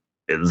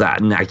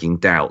 that nagging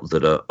doubt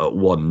that at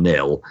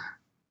 1-0,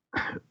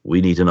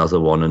 we need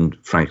another one, and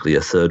frankly,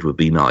 a third would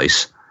be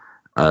nice,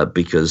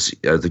 because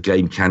the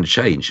game can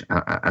change,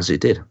 as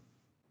it did.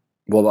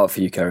 What about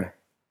for you, Kerry?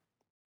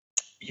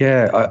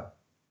 Yeah,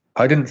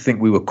 I didn't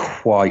think we were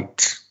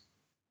quite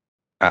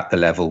at the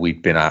level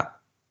we'd been at.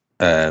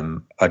 I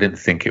didn't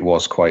think it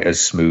was quite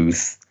as smooth.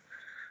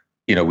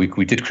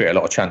 We did create a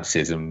lot of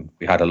chances, and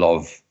we had a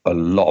lot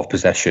of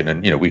possession,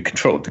 and we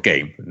controlled the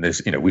game. And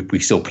there's we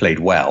still played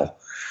well.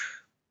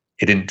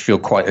 It didn't feel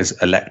quite as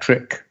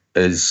electric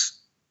as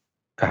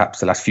perhaps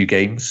the last few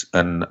games,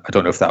 and I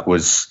don't know if that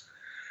was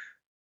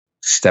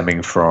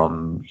stemming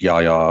from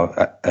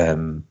Yaya,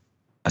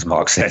 as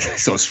Mark said,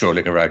 sort of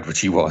strolling around, which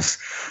he was.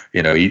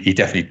 He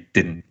definitely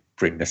didn't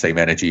bring the same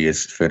energy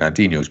as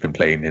Fernandinho's been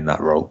playing in that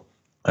role.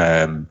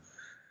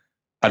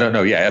 I don't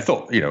know. Yeah, I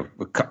thought,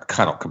 we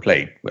cannot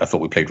complain. I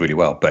thought we played really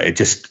well, but I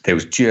guess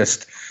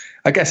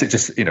it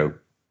just,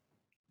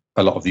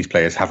 a lot of these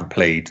players haven't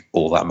played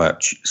all that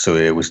much. So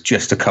it was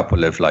just a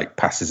couple of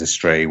passes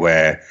astray,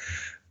 where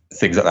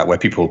things like that, where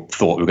people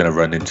thought we were going to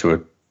run into a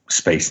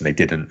space and they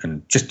didn't,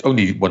 and just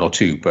only 1 or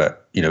 2.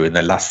 But, in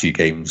their last few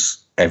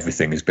games,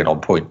 everything has been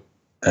on point.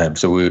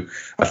 So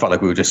I felt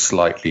like we were just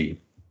slightly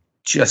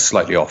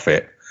off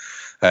it.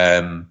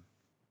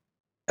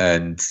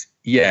 And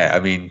yeah, I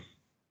mean,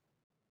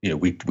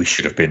 we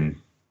should have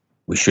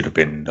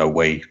been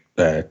away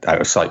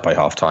out of sight by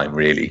half time.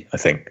 Really, I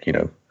think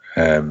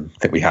I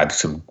think we had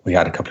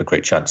a couple of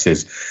great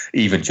chances.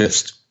 Even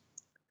just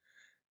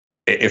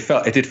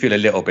it did feel a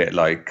little bit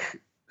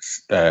like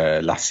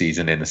last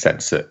season, in the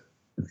sense that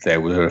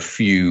there were a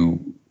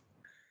few,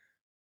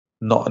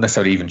 not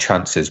necessarily even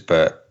chances,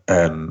 but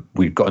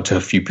we got into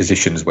a few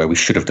positions where we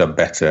should have done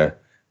better,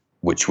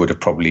 which could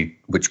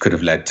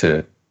have led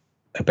to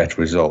a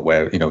better result.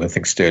 Where I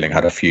think Sterling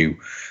had a few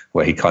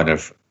where he kind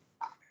of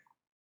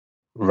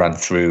ran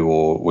through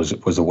or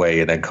was away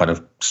and then kind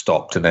of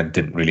stopped and then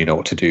didn't really know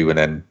what to do and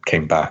then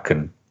came back.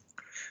 And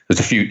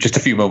there's just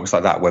a few moments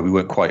like that where we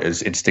weren't quite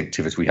as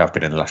instinctive as we have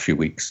been in the last few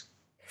weeks.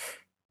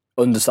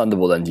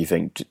 Understandable then, do you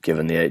think,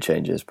 given the 8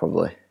 changes,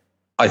 probably?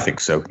 I think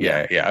so.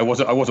 Yeah. I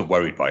wasn't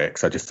worried by it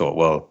because I just thought,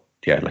 well,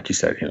 yeah, like you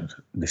said,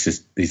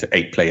 these are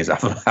 8 players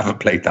that haven't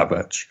played that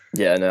much.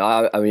 Yeah,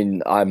 no, I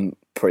mean, I'm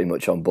pretty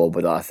much on board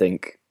with that. I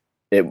think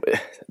there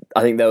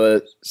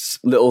were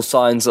little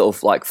signs,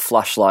 of like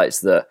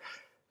flashlights, that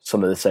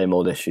some of the same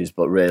old issues,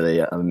 but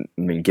really, I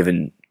mean,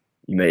 given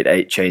you made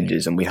 8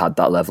 changes and we had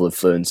that level of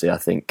fluency, I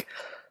think,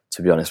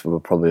 to be honest, we were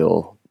probably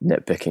all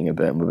nitpicking a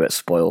bit and we're a bit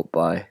spoilt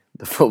by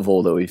the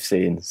football that we've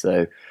seen.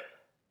 So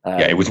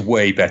it was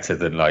way better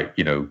than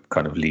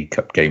kind of League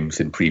Cup games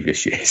in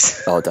previous years.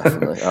 Oh,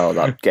 definitely. Oh,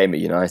 that game at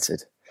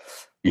United.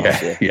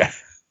 Yeah,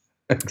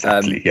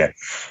 exactly. Yeah.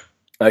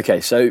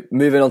 Okay, so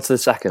moving on to the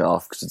second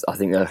half, because I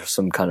think there are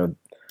some kind of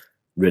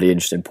really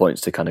interesting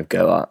points to kind of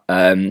go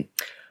at.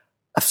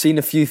 I've seen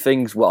a few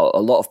things. Well,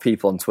 a lot of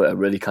people on Twitter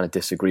really kind of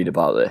disagreed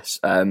about this.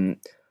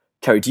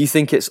 Kerry, do you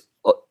think it's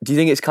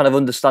kind of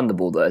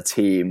understandable that a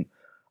team,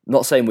 I'm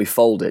not saying we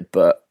folded,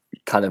 but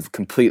kind of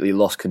completely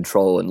lost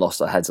control and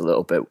lost our heads a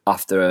little bit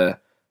after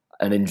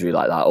an injury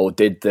like that, or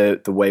did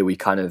the way we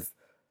kind of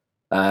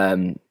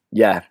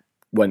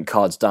went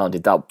cards down,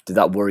 did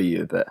that worry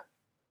you a bit?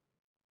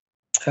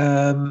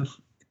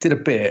 Did a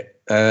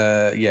bit.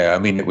 I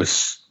mean, it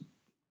was.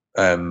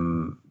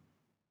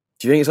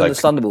 Do you think it's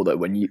understandable that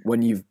when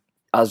you've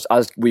as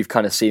we've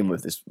kind of seen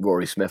with this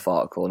Rory Smith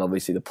article, and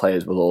obviously the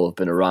players will all have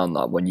been around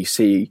that, when you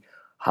see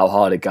how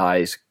hard a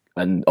guy's,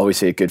 and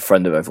obviously a good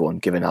friend of everyone,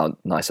 given how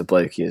nice a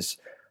bloke he is,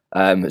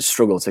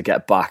 struggle to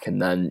get back,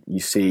 and then you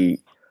see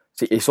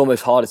it's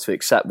almost harder to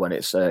accept when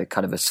it's a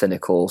kind of a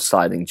cynical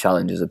siding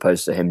challenge as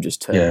opposed to him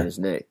just turning his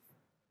knee.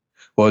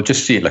 Well,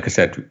 just see it, like I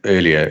said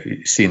earlier,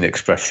 seeing the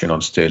expression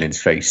on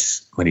Sterling's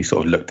face when he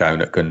sort of looked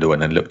down at Gundogan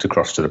and then looked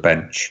across to the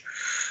bench.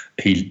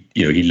 He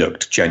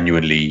looked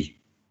genuinely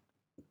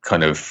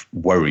kind of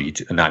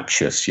worried and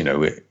anxious, in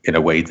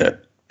a way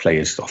that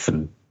players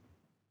often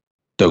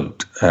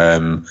don't.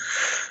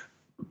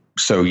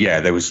 So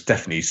there was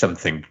definitely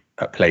something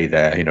at play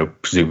there.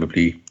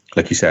 Presumably,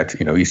 like you said,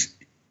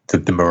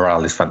 the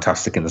morale is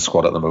fantastic in the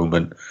squad at the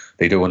moment.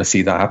 They don't want to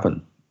see that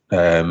happen,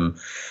 and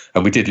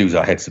we did lose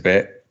our heads a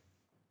bit.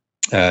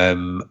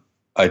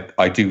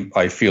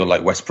 I feel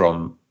like West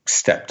Brom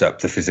stepped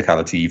up the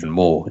physicality even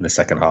more in the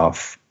second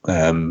half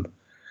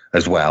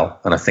as well,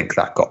 and I think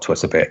that got to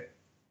us a bit.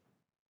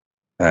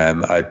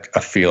 I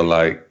feel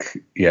like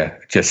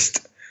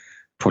just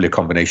probably a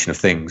combination of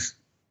things,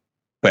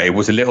 but it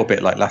was a little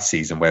bit like last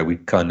season where we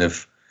kind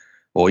of,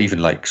 or even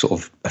like sort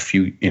of a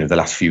few, the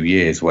last few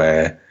years,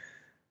 where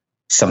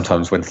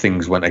sometimes when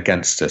things went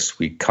against us,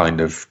 we kind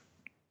of,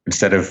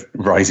 instead of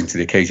rising to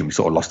the occasion, we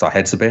sort of lost our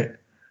heads a bit.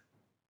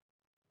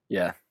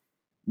 Yeah.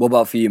 What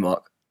about for you,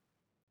 Mark?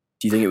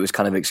 Do you think it was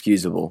kind of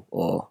excusable,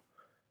 or?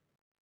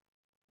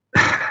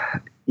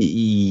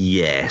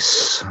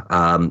 Yes.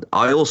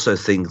 I also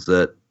think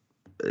that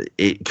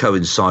it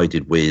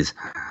coincided with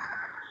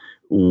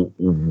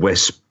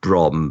West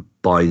Brom,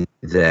 by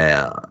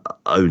their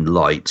own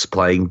lights,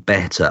 playing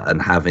better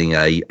and having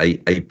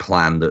a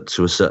plan that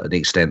to a certain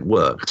extent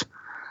worked.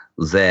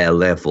 Their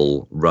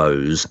level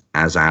rose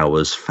as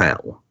ours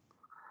fell,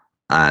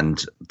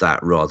 and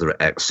that rather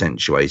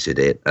accentuated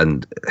it.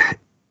 And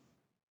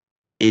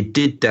it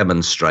did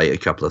demonstrate a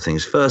couple of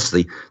things.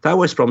 Firstly, that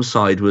West Brom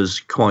side was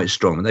quite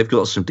strong, and they've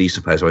got some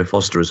decent players. I mean,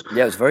 Foster has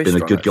been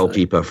a good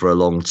goalkeeper for a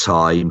long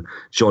time.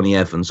 Johnny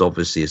Evans,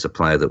 obviously, is a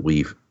player that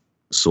we've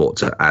sought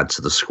to add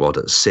to the squad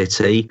at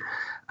City.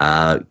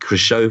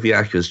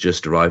 Krychowiak has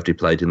just arrived, who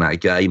played in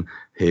that game,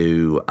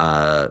 who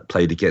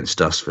played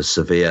against us for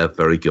Sevilla,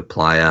 very good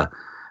player,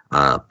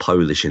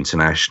 Polish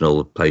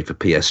international, played for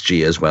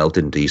PSG as well,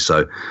 didn't he?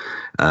 So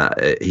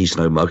he's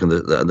no mug. And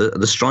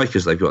the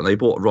strikers they've got, they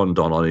brought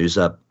Rondon on, who's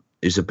a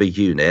big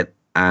unit,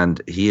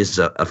 and he is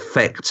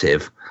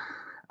effective.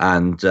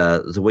 And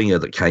the winger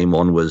that came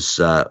on was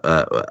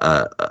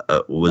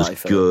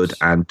good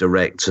and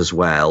direct as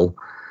well.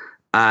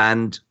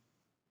 And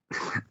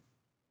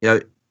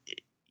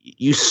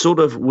you sort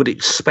of would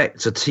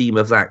expect a team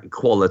of that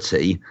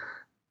quality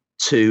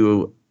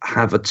to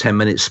have a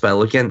 10-minute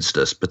spell against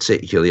us,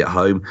 particularly at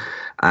home.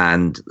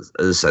 And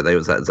as I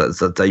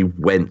say, they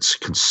went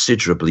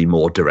considerably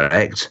more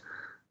direct.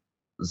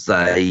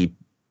 They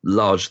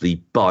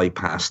largely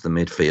bypassed the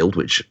midfield,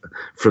 which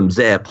from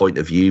their point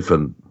of view,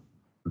 trying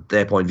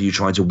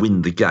to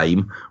win the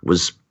game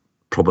was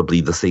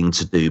probably the thing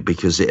to do,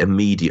 because it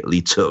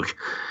immediately took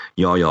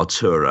Yaya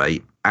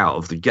Toure out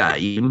of the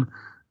game,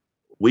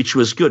 which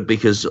was good,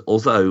 because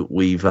although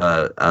we've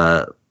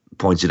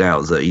pointed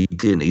out that he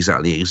didn't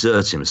exactly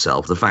exert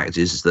himself, the fact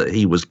is that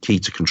he was key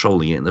to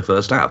controlling it in the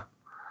first half.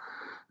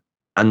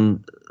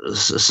 And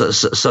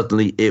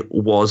suddenly it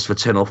was, for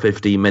 10 or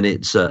 15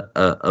 minutes,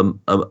 a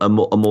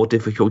more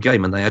difficult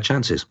game, and they had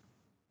chances.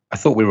 I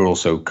thought we were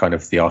also kind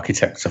of the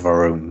architects of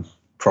our own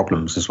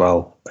problems as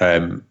well.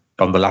 On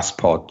the last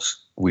pod,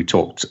 we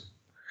talked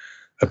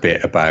a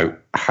bit about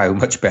how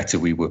much better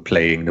we were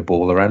playing the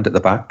ball around at the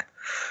back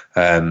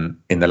in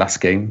the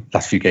last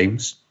few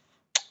games.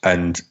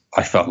 And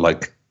I felt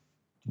like,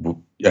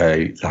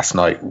 last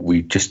night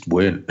we just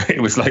weren't.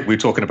 It was like we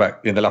were talking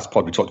about in the last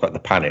pod. We talked about the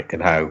panic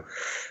and how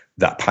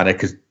that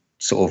panic has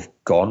sort of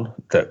gone.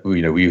 That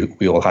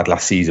we all had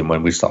last season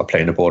when we started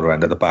playing the ball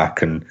around at the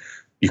back, and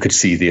you could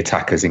see the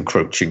attackers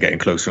encroaching, getting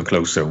closer and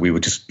closer, and we were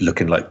just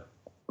looking like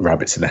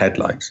rabbits in the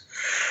headlights.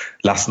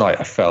 Last night,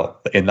 I felt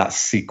in that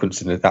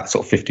sequence, in that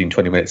sort of 15,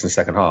 20 minutes in the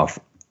second half,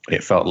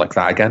 it felt like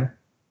that again.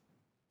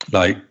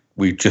 Like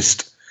you could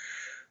just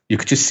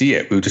see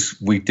it.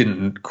 We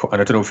didn't,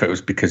 and I don't know if it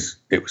was because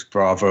it was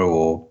Bravo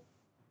or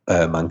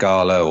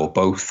Mangala or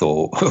both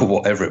or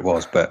whatever it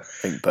was, but I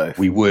think both.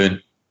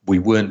 We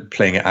weren't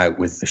playing it out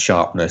with the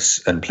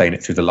sharpness and playing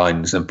it through the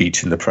lines and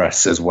beating the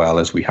press as well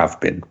as we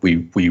have been.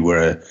 We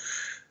were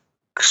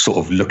sort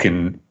of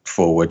looking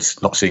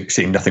forwards, not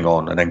seeing nothing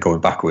on, and then going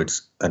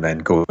backwards, and then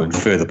going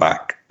further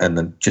back, and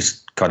then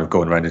just kind of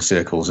going around in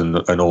circles and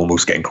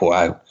almost getting caught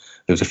out.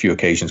 There was a few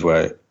occasions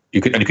where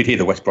you could hear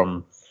the West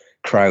Brom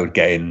crowd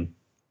getting.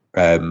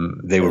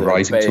 They were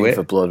rising to it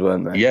for blood,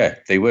 weren't they? Yeah,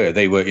 they were.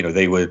 They were.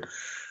 They were.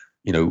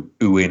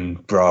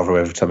 Oohing Bravo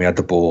every time he had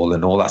the ball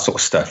and all that sort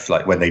of stuff.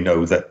 Like when they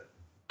know that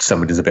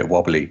somebody's a bit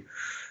wobbly,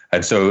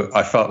 and so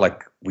I felt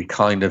like we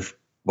kind of.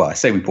 Well, I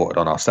say we brought it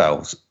on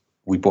ourselves.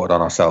 We brought it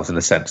on ourselves in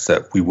the sense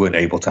that we weren't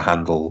able to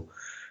handle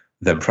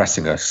them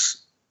pressing us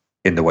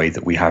in the way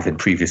that we have in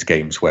previous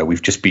games, where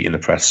we've just beaten the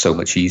press so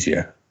much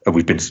easier and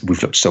we've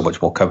looked so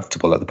much more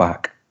comfortable at the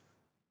back.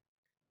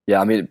 Yeah,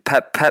 I mean,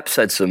 Pep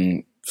said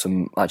some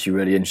actually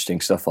really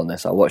interesting stuff on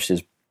this. I watched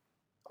the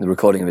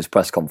recording of his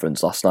press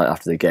conference last night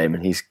after the game,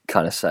 and he's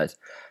kind of said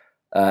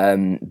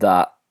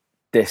that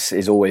this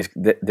is always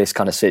this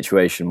kind of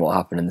situation. What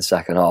happened in the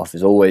second half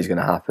is always going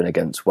to happen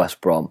against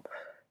West Brom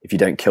if you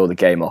don't kill the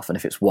game off, and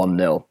if it's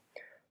 1-0.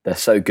 They're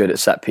so good at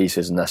set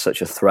pieces, and they're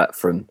such a threat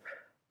from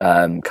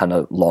kind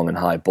of long and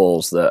high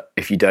balls that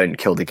if you don't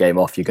kill the game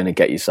off, you're going to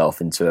get yourself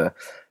into a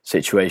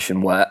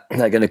situation where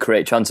they're going to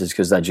create chances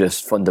because they're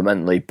just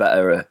fundamentally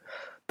better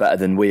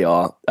than we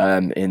are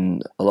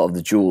in a lot of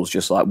the duels,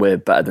 just like we're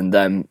better than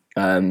them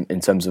in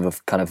terms of a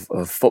kind of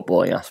a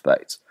footballing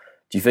aspect.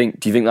 Do you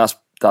think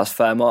that's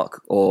fair,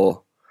 Mark?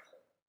 Or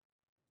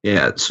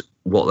yeah, it's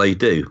what they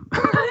do.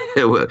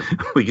 We're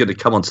going to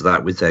come onto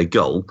that with their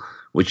goal,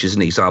 which is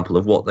an example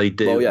of what they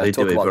do. Well, yeah, they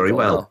do it very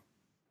well. Now.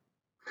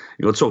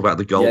 You want to talk about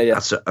the goal? Yeah.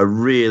 That's a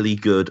really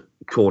good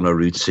corner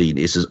routine.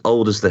 It's as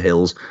old as the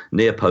hills,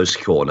 near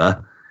post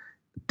corner.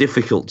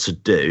 Difficult to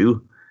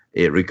do.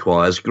 It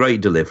requires great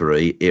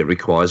delivery. It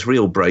requires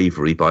real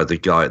bravery by the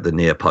guy at the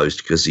near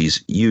post because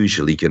he's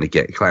usually going to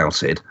get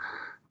clouted.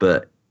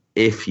 But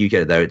if you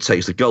get there, it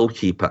takes the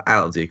goalkeeper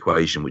out of the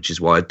equation, which is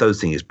why I don't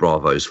think it's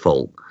Bravo's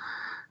fault.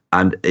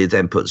 And it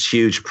then puts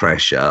huge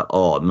pressure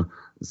on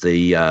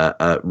the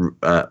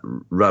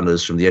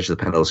runners from the edge of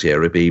the penalty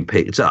area being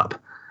picked up.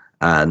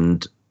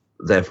 And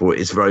therefore,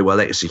 it's very well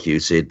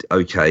executed.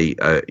 Okay,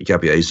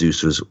 Gabriel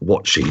Jesus was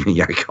watching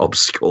Jakob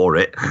score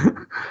it.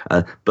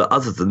 But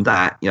other than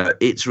that,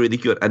 it's really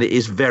good. And it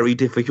is very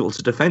difficult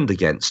to defend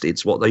against.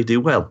 It's what they do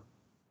well.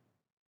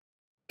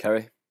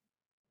 Kerry?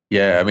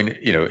 Yeah, I mean,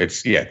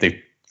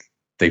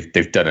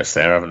 they've done us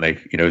there, haven't they?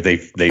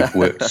 They've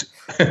worked.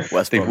 They've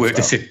worked they've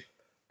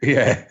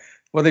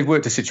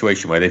worked a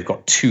situation where they've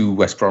got two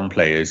West Brom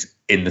players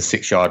in the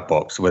 6-yard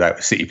box without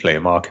a City player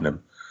marking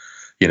them.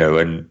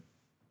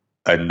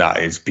 And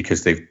that is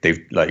because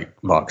they've like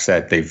Mark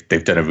said,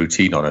 they've done a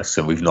routine on us,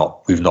 and we've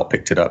not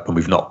picked it up, and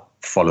we've not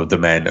followed the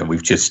men, and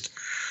we've just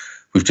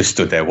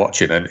stood there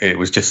watching, and it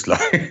was just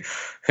like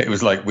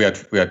we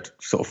had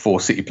sort of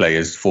 4 City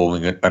players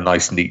forming a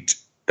nice neat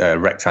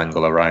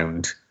rectangle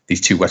around these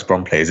 2 West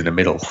Brom players in the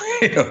middle.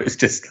 It's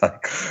just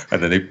like,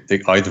 and then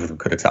they either of them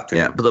could have tapped it.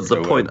 Yeah, but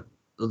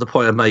the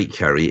point I make,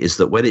 Kerry, is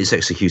that when it's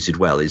executed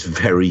well, it's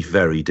very,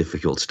 very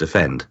difficult to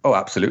defend. Oh,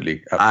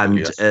 absolutely.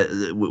 And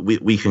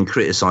we can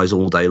criticise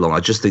all day long.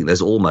 I just think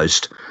there's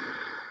almost,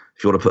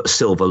 if you want to put a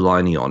silver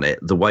lining on it,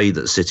 the way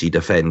that City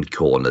defend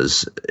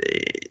corners,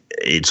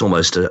 it's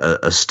almost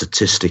a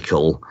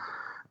statistical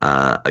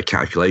a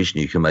calculation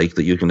you can make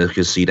that you're going to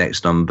concede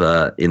X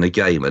number in a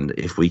game. And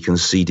if we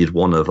conceded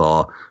one of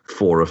our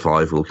 4 or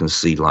 5, we'll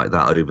concede like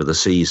that over the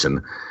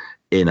season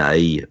in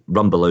a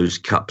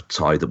Rumbelows Cup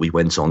tie that we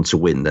went on to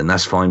win, then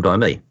that's fine by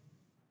me.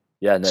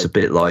 Yeah, it's a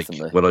bit like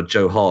when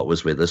Joe Hart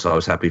was with us. I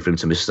was happy for him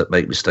to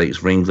make mistakes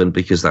for England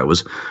because that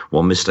was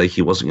one mistake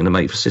he wasn't going to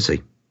make for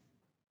City.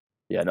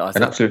 Yeah, no, I think...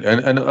 and absolutely,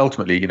 and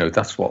ultimately,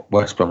 that's what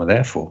West Brom are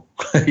there for.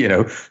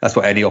 That's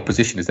what any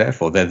opposition is there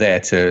for. They're there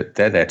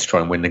to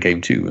try and win the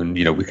game too. And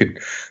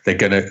they're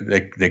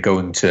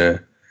going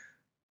to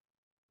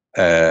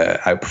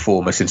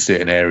outperform us in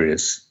certain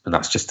areas, and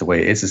that's just the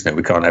way it is, isn't it?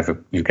 We can't ever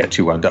get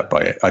too wound up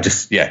by it.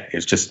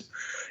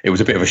 It was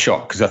a bit of a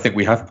shock because I think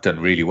we have done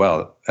really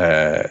well.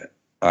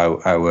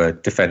 Our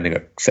defending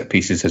at set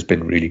pieces has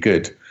been really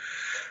good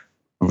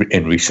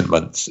in recent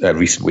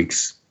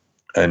weeks.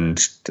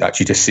 And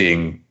actually, just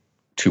seeing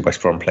 2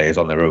 West Brom players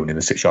on their own in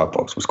the 6-yard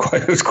box was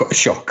quite a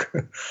shock.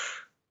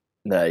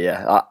 No,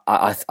 yeah,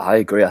 I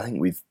agree. I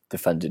think we've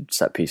defended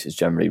set pieces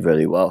generally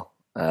really well.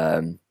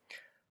 But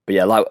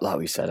yeah, like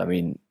we said, I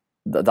mean,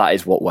 that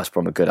is what West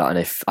Brom are good at. And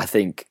if I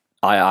think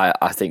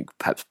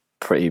Pep's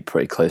pretty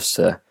close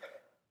to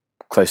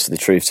the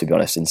truth, to be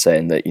honest, in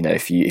saying that, you know,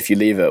 if you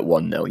leave it at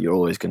 1-0, you're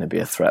always going to be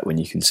a threat when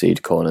you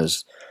concede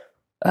corners,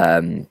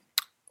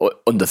 or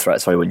under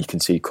threat. Sorry, when you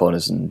concede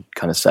corners and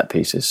kind of set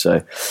pieces.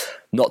 So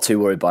not too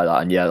worried by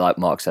that. And yeah, like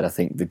Mark said, I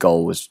think the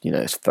goal was, you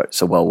know,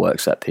 it's a well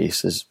worked set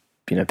piece. As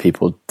you know,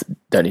 people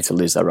don't need to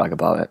lose their rag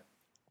about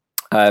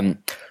it.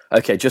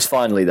 Okay, just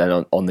finally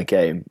then on the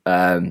game,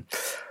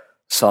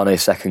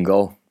 Sane's second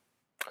goal.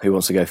 Who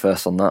wants to go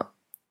first on that?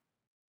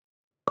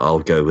 I'll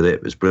go with it.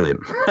 It was brilliant.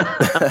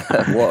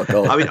 What a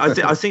goal! I mean,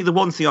 I think the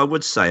one thing I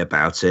would say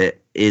about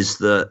it is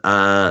that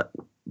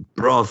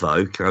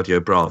Claudio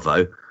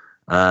Bravo.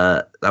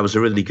 That was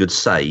a really good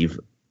save,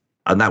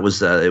 and that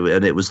was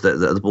it was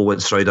the ball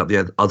went straight up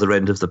the other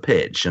end of the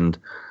pitch, and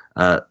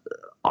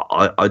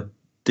I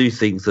do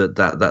think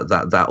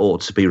that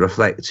ought to be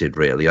reflected.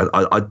 Really,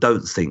 I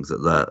don't think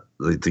that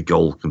the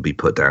goal can be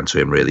put down to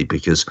him really,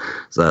 because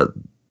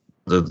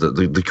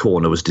the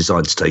corner was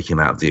designed to take him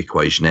out of the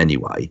equation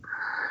anyway.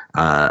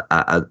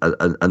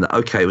 And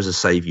okay, it was a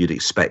save you'd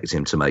expect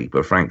him to make,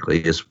 but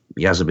frankly,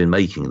 he hasn't been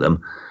making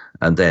them.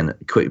 And then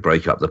quick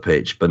break up the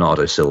pitch,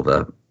 Bernardo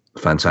Silva,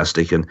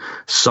 fantastic, and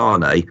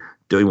Sane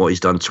doing what he's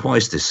done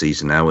twice this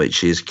season now,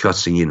 which is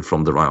cutting in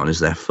from the right on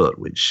his left foot,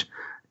 which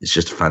is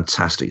just a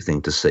fantastic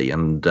thing to see.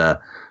 And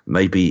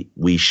maybe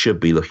we should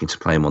be looking to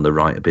play him on the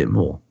right a bit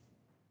more.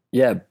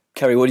 Yeah,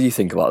 Kerry, what do you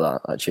think about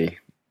that? Actually,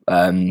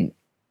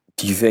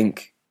 do you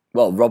think?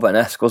 Well,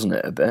 Robben-esque, wasn't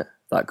it, a bit,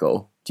 that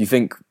goal? Do you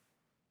think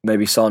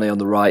maybe Sane on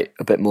the right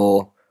a bit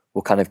more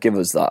will kind of give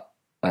us that,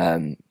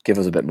 give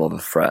us a bit more of a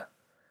threat?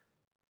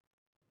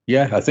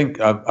 Yeah, I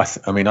think. I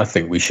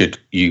think we should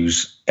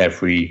use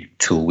every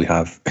tool we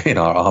have in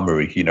our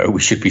armory. You know, we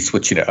should be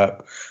switching it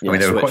up. Yeah, I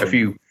mean, there were quite a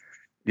few.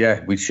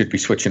 Yeah, we should be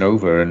switching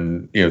over,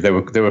 and you know, there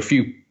were a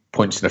few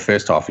points in the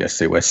first half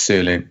yesterday where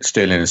Sterling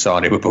and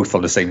Sane were both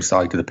on the same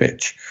side of the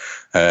pitch.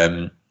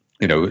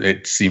 You know,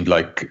 it seemed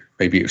like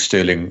maybe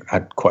Sterling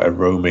had quite a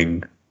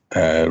roaming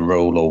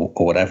role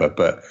or whatever,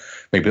 but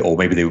maybe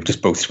they were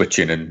just both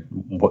switching and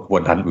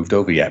one hadn't moved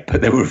over yet.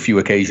 But there were a few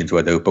occasions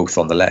where they were both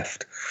on the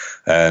left.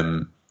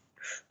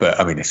 But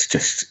I mean, it's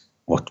just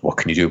what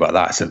can you do about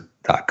that? So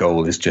that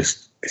goal is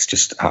just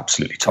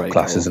absolutely top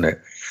class, isn't it?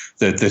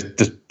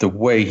 The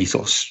way he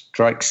sort of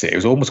strikes it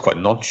was almost quite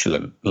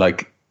nonchalant.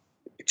 Like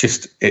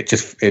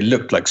it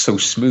looked like so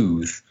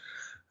smooth.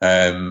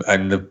 And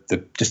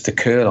the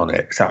curl on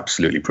it, it's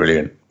absolutely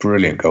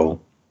brilliant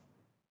goal.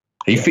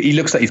 He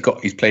looks like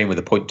he's playing with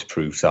a point to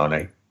prove,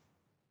 Sane.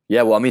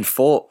 Yeah, well, I mean,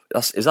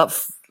 that's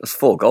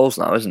 4 goals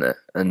now, isn't it?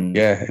 And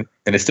yeah,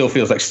 and it still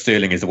feels like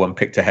Sterling is the one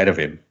picked ahead of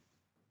him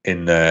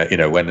in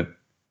when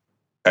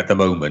at the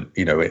moment,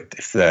 you know,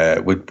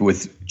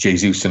 with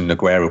Jesus and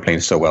Aguero playing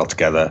so well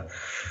together,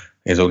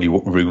 there's only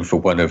room for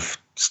one of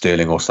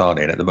Sterling or Sane,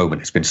 and at the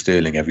moment it's been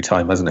Sterling every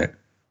time, hasn't it?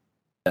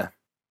 Yeah.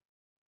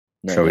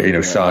 No, so you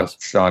know,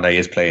 Sane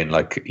is playing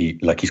like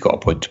he's got a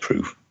point to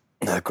prove.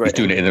 No, great. He's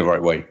doing it in the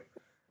right way.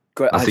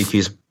 Great. I think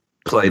he's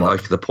playing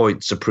like the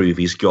point to prove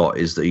he's got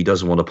is that he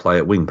doesn't want to play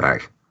at wing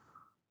back.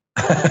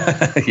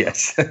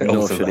 Yes.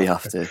 Nor should he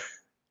have to.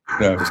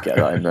 No. Just get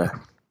that in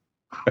there.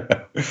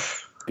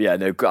 Yeah,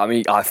 no, I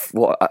mean,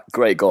 what a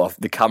great goal.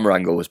 The camera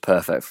angle was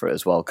perfect for it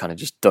as well. Kind of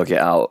just dug it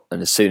out,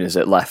 and as soon as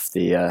it left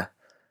the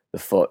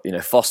foot, you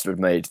know, Foster had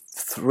made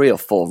 3 or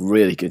 4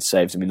 really good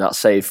saves. I mean, that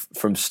save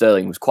from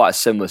Sterling was quite a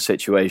similar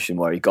situation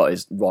where he got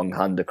his wrong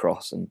hand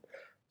across and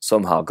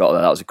somehow got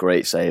there. That was a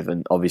great save,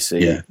 and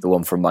obviously the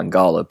one from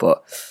Mangala,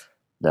 but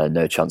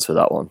no chance for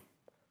that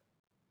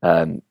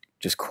one.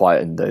 Just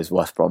quietened those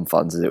West Brom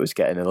fans as it was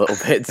getting a little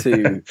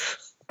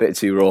bit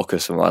too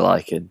raucous for my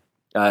liking.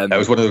 That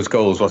was one of those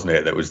goals, wasn't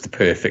it? That was the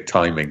perfect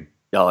timing.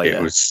 Oh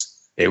yeah,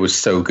 it was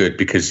so good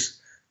because,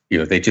 you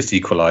know, they just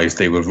equalised.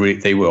 They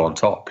were on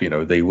top. You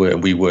know,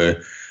 and we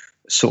were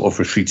sort of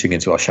retreating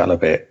into our shell a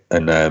bit,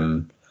 and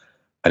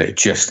it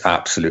just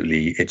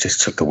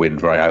took the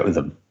wind right out of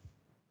them.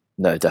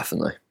 No,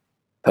 definitely,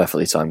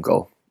 perfectly timed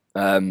goal.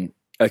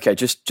 Okay,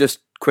 just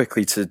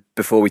quickly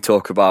before we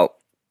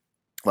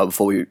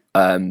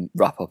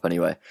wrap up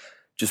anyway,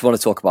 just want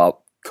to talk about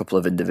a couple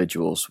of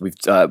individuals.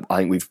 I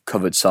think we've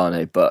covered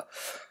Sane, but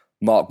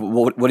Mark,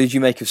 what did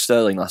you make of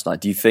Sterling last night?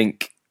 Do you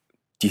think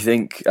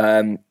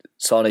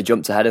Sane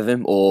jumped ahead of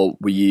him, or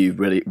were you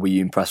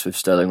impressed with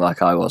Sterling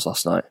like I was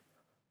last night?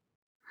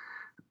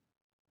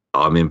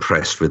 I'm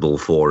impressed with all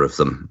 4 of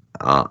them.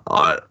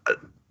 I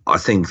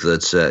think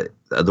that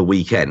at the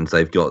weekend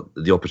they've got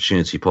the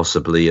opportunity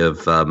possibly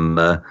of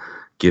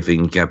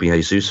giving Gabby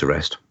Jesus a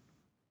rest.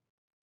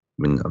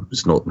 I mean,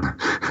 it's not.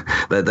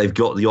 They've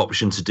got the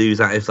option to do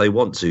that if they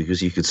want to,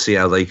 because you could see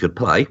how they could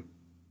play.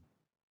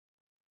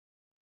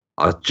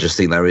 I just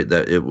think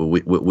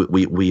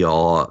we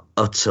are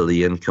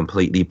utterly and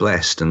completely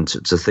blessed, and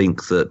to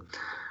think that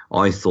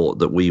I thought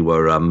that we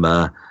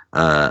were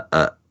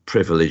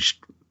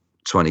privileged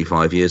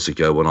 25 years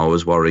ago when I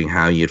was worrying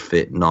how you'd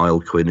fit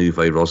Niall Quinn,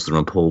 Uwe Rosler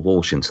and Paul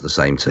Walsh into the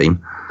same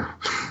team.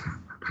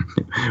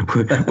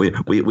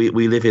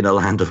 we live in a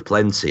land of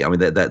plenty. I mean,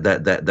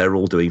 they're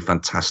all doing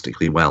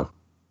fantastically well.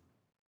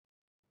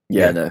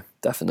 Yeah, no,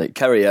 definitely.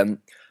 Kerry,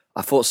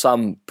 I thought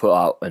Sam put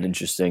out an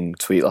interesting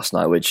tweet last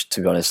night, which,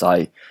 to be honest,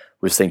 I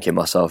was thinking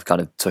myself,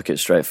 kind of took it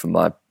straight from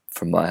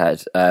my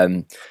head,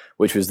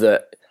 which was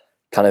that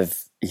kind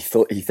of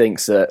he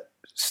thinks that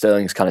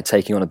Sterling's kind of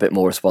taking on a bit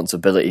more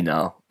responsibility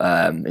now,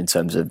 in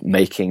terms of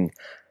making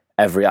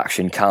every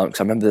action count.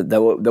 Because I remember that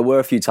there were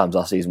a few times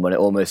last season when it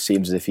almost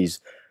seems as if he's,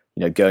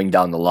 going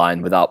down the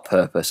line without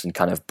purpose and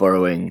kind of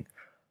burrowing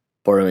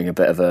a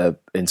bit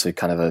into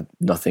kind of a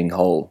nothing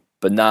hole.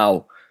 But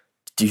now,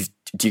 do you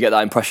get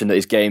that impression that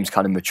his game's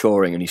kind of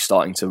maturing and he's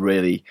starting to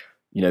really,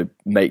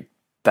 make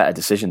better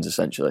decisions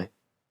essentially?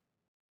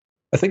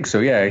 I think so.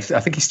 Yeah, I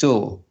think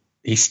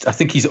I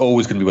think he's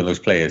always going to be one of those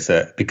players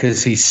that,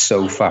 because he's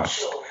so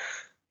fast,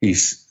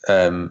 he's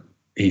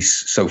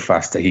so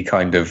fast that he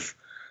kind of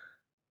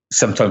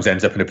sometimes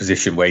ends up in a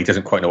position where he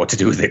doesn't quite know what to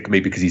do with it,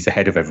 maybe because he's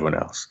ahead of everyone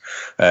else.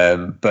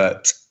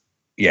 But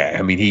yeah,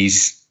 I mean,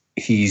 he's,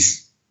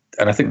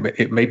 and I think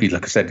it may be,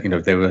 like I said,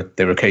 there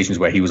were occasions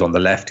where he was on the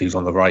left, he was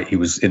on the right, he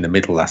was in the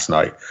middle last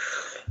night.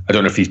 I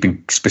don't know if he's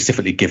been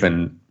specifically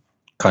given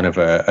kind of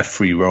a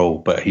free role,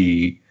 but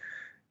he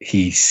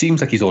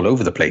seems like he's all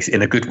over the place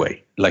in a good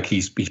way. Like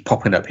he's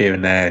popping up here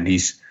and there, and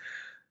he's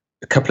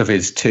a couple of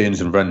his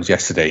turns and runs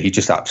yesterday, he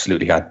just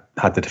absolutely had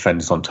the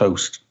defenders on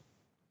toast.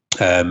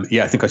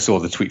 I think I saw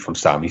the tweet from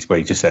Sam where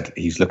he just said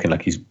he's looking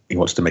like he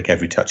wants to make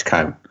every touch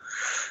count,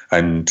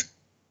 and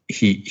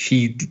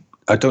he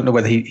I don't know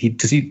whether he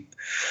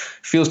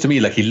feels to me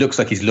like he looks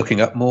like he's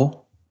looking up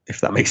more, if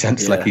that makes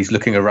sense. Yeah. Like he's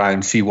looking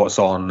around, see what's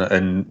on,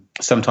 and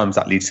sometimes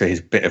that leads to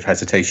his bit of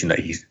hesitation that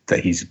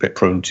he's a bit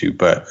prone to,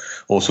 but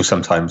also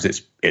sometimes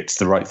it's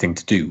the right thing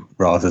to do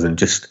rather than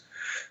just,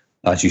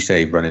 as you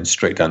say, running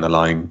straight down the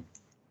line,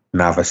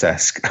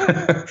 Navas-esque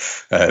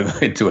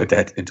into a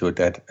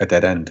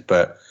dead end.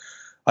 But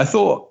I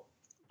thought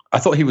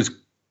he was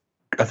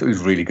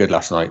really good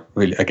last night.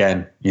 Really,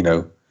 again,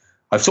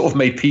 I've sort of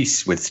made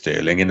peace with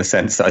Sterling in the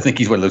sense that I think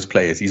he's one of those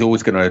players. He's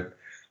always going to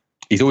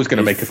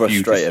make a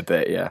few a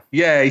bit, yeah.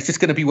 Yeah, he's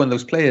just going to be one of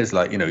those players,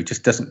 like, he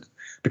just doesn't,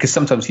 because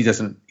sometimes he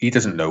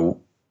doesn't know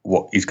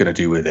what he's going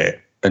to do with it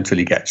until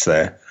he gets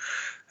there.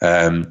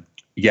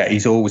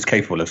 He's always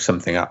capable of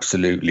something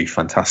absolutely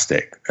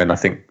fantastic, and I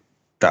think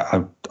that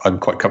I'm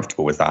quite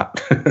comfortable with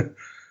that.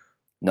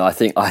 No, I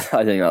think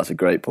that's a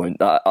great point.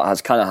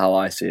 That's kind of how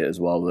I see it as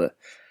well. That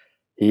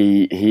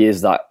he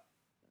is that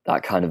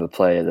kind of a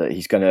player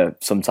that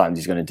sometimes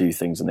he's gonna do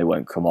things and they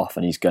won't come off,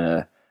 and he's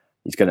gonna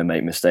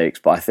make mistakes.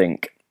 But I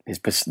think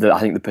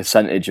the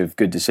percentage of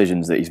good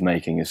decisions that he's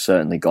making has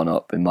certainly gone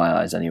up in my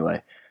eyes,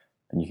 anyway.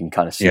 And you can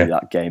kind of see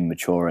that game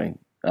maturing.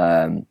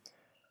 Mark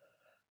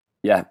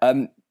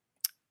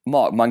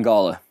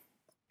Mangala,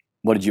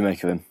 what did you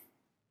make of him?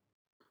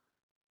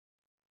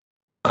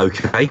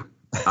 Okay.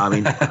 I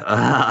mean,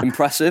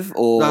 impressive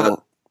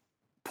or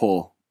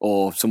poor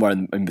or somewhere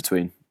in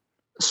between?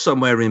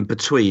 Somewhere in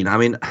between. I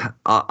mean,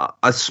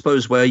 I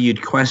suppose where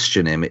you'd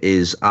question him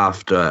is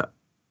after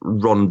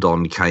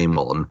Rondon came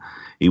on,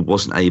 he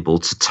wasn't able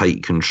to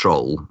take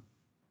control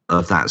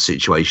of that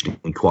situation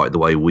in quite the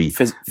way we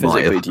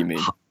might have do you mean?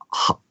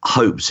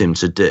 Hoped him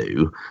to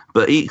do.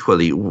 But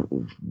equally,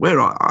 where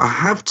I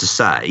have to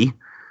say,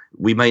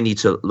 we may need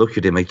to look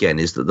at him again,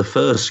 is that the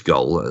first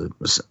goal,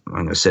 as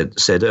I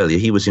said earlier,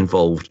 he was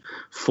involved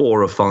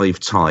 4 or 5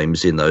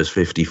 times in those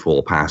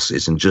 54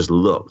 passes and just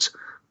looked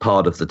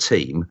part of the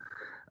team.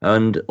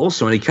 And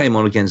also when he came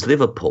on against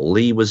Liverpool,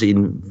 he was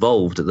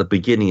involved at the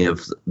beginning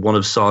of one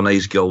of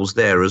Sané's goals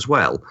there as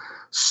well.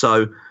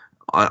 So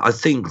I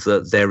think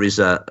that there is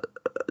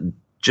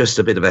just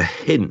a bit of a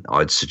hint,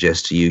 I'd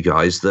suggest to you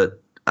guys, that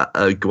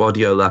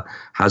Guardiola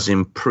has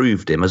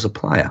improved him as a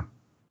player.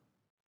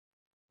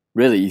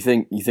 Really, you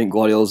think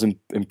Guardiola's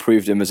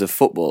improved him as a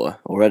footballer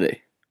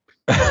already?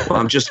 Well,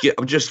 I'm just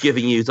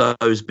giving you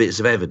those bits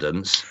of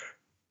evidence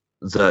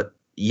that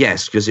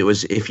yes, because it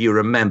was, if you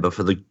remember,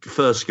 for the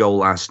first goal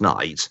last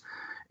night,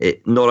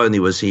 it not only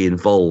was he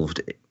involved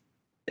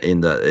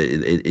in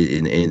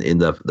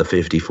the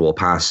 54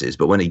 passes,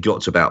 but when he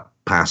got to about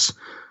pass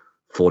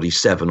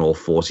 47 or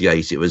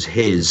 48, it was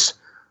his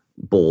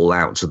ball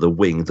out to the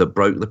wing that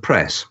broke the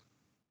press.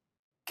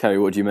 Kerry,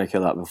 what do you make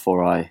of that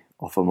before I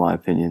offer my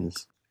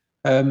opinions?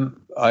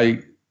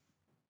 I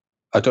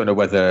don't know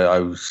whether I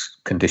was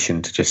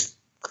conditioned to just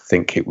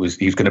think he was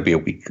going to be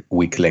a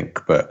weak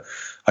link, but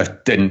I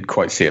didn't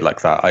quite see it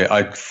like that.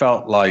 I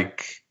felt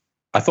like,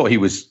 I thought he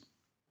was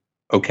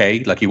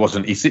okay. Like he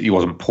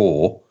wasn't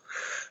poor,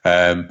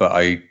 but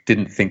I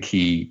didn't think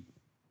he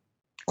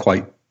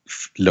quite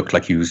looked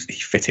like he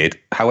fitted.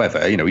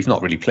 However, he's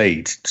not really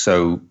played,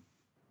 so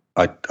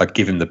I'd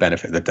give him the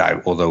benefit of the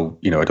doubt. Although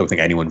I don't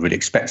think anyone really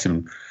expects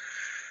him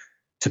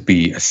to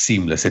be a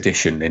seamless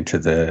addition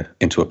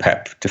into a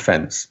Pep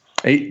defence.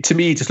 To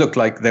me, it just looked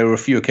like there were a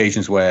few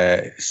occasions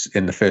where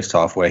in the first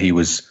half where he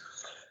was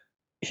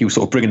sort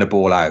of bringing the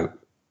ball out,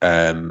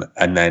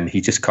 and then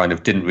he just kind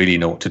of didn't really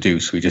know what to do,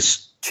 so he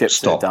just chipped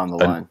stopped it down the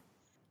line.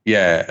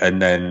 Yeah,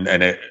 and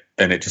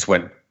it just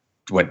went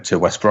to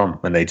West Brom,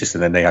 and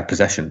then they had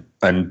possession,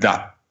 and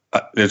that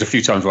there's a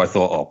few times where I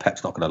thought, oh,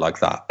 Pep's not going to like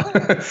that,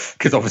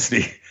 because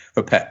obviously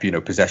for Pep,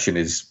 possession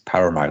is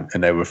paramount,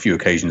 and there were a few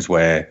occasions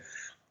where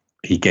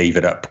he gave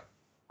it up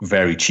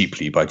very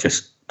cheaply by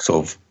just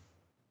sort of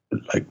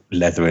like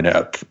leathering it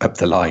up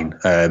the line.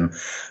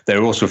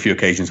 There were also a few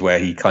occasions where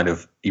he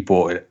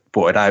brought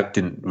it out,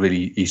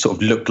 he sort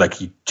of looked like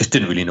he just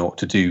didn't really know what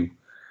to do,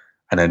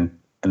 and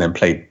then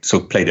played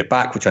it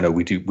back, which I know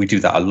we do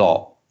that a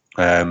lot.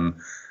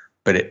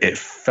 But it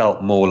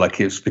felt more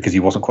like it was because he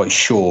wasn't quite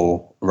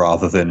sure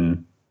rather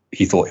than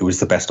he thought it was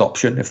the best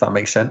option, if that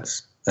makes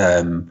sense.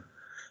 But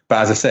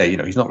as I say,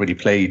 he's not really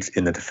played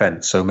in the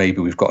defence, so maybe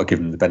we've got to give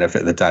him the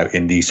benefit of the doubt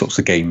in these sorts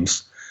of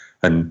games,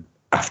 and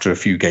after a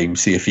few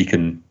games, see if he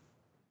can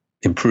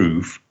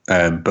improve.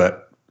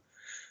 But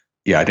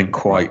yeah, I didn't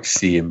quite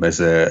see him as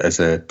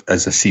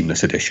a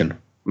seamless addition.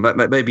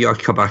 Maybe I'll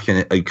come back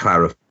and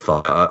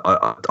clarify.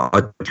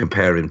 I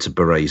compare him to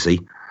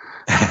Baresi.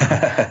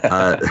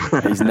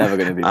 He's never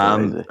going to be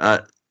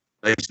Baresi.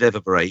 He's never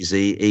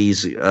Baresi.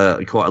 He's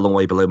quite a long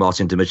way below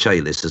Martin de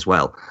Michelis as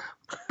well.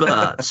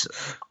 But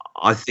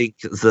I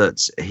think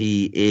that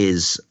he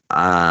is.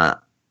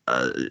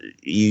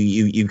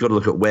 You've got to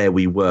look at where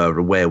we were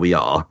and where we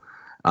are.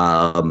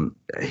 I'm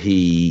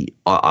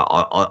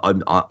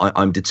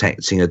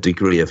detecting a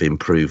degree of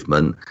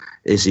improvement.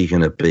 Is he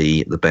going to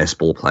be the best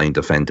ball-playing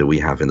defender we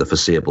have in the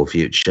foreseeable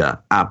future?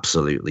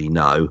 Absolutely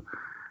no.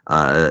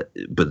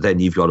 But then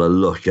you've got to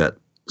look at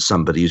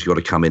somebody who's got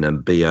to come in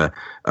and be a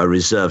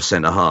reserve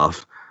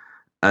centre-half.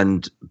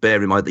 And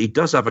bear in mind that he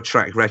does have a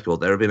track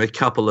record. There have been a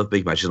couple of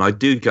big matches. And I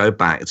do go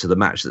back to the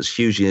match that's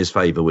hugely in his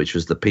favour, which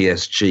was the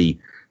PSG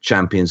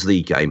Champions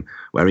League game,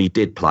 where he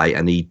did play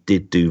and he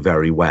did do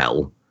very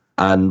well.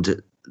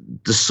 And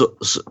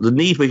the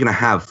need we're going to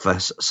have for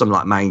someone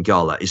like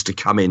Mangala is to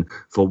come in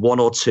for one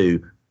or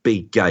two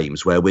big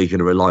games where we're going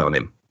to rely on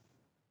him.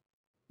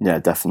 Yeah,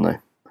 definitely.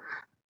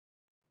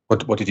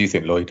 What did you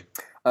think, Lloyd?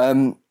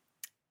 To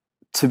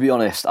be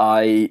honest,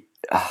 I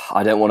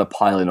don't want to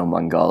pile in on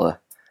Mangala,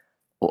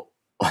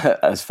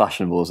 as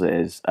fashionable as it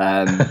is.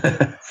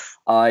 But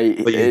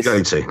you're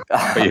going to.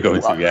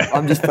 Yeah.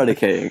 I'm just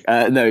predicating.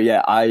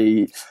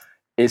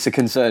 It's a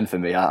concern for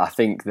me. I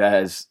think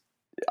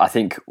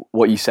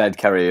what you said,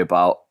 Kerry,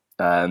 about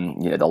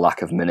the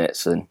lack of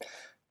minutes, and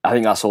I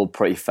think that's all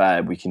pretty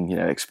fair. We can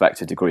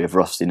expect a degree of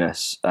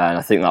rustiness, and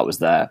I think that was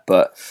there.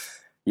 But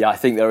yeah, I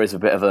think there is a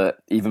bit of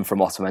even from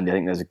Otamendi, I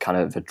think there's a kind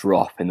of a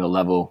drop in the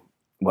level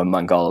when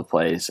Mangala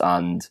plays.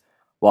 And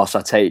whilst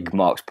I take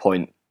Mark's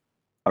point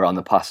around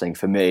the passing,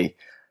 for me,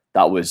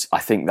 I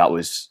think that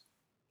was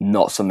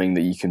not something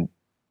that you can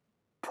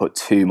put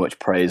too much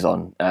praise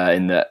on,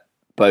 in that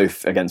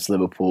both against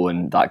Liverpool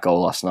and that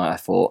goal last night, I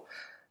thought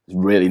there's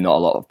really not a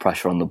lot of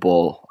pressure on the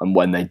ball. And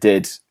when they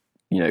did,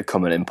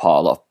 come and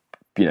impart a lot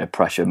of,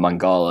 pressure,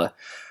 Mangala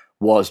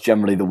was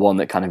generally the one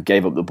that kind of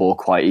gave up the ball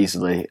quite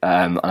easily.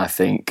 And I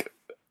think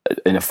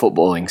in a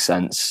footballing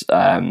sense,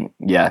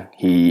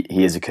 he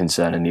is a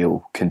concern and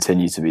he'll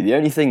continue to be. The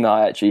only thing that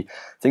I actually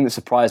think that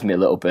surprised me a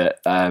little bit,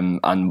 and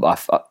I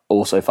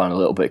also found a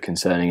little bit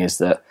concerning, is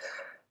that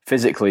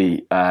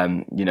physically,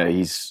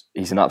 he's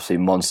an absolute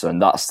monster,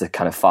 and that's the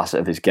kind of facet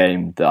of his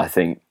game that I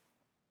think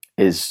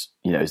is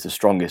the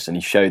strongest, and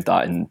he showed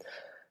that in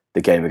the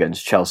game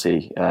against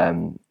Chelsea.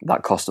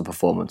 That Costa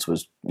performance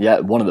was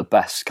one of the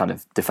best kind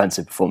of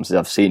defensive performances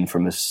I've seen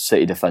from a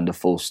City defender,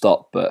 full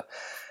stop. But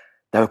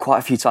there were quite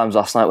a few times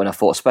last night when I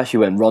thought, especially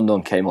when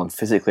Rondon came on,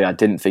 physically I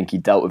didn't think he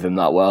dealt with him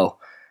that well.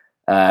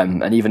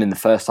 And even in the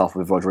first half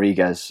with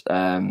Rodriguez,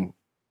 I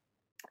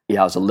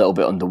was a little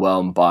bit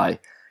underwhelmed by, he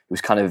was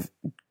kind of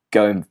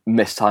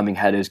mistiming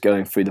headers,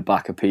 going through the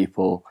back of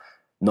people,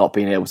 not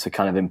being able to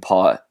kind of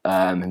impart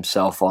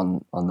himself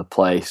on the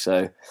play.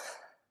 So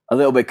a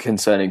little bit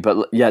concerning.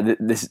 But yeah,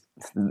 the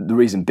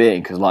reason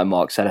being, because like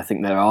Mark said, I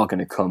think there are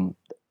going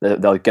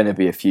to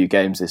be a few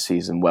games this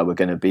season where we're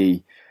going to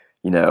be,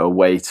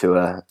 away to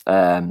a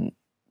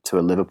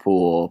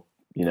Liverpool,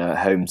 or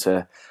home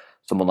to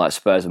someone like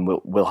Spurs, and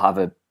we'll have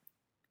a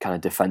kind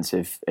of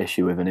defensive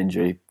issue with an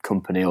injury.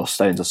 Company or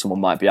Stones or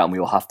someone might be out, and we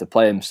will have to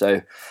play him.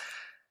 So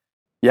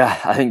yeah,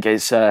 I think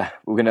it's we're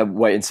going to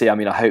wait and see. I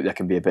mean, I hope there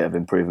can be a bit of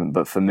improvement,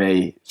 but for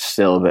me,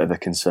 still a bit of a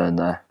concern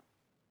there.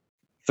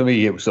 For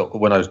me, it was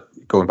when I was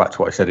going back to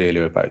what I said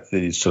earlier about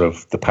the sort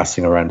of the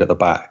passing around at the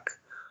back.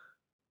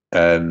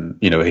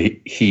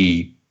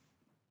 He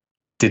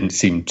didn't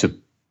seem to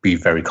be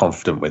very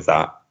confident with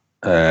that,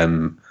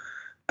 and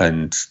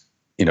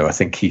I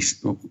think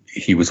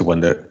he was the one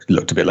that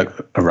looked a bit like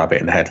a rabbit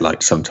in the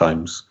headlights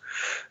sometimes,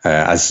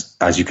 as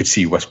you could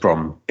see West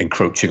Brom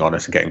encroaching on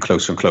us and getting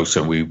closer and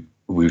closer, and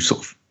we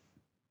sort of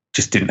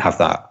just didn't have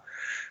that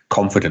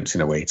confidence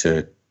in a way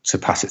to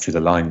pass it through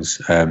the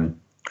lines.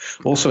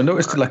 Also, I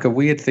noticed like a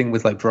weird thing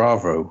with like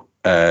Bravo.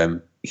 I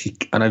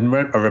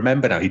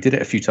remember now, he did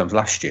it a few times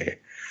last year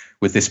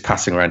with this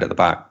passing around at the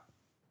back.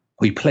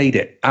 We played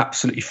it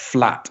absolutely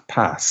flat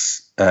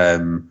pass,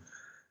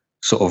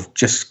 sort of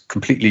just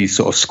completely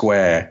sort of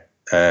square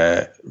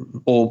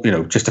all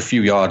just a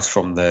few yards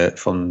from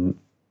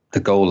the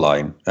goal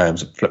line,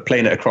 so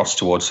playing it across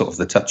towards sort of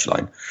the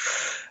touchline,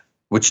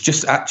 which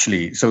just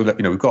actually, so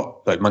we've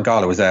got like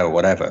Mangala was there or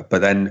whatever,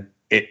 but then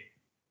it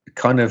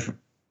kind of,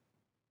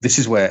 this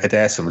is where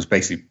Ederson was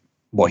basically,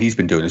 what he's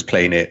been doing is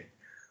playing it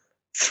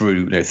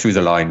through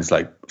the lines,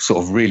 like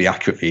sort of really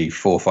accurately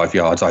 4 or 5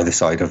 yards either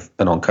side of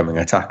an oncoming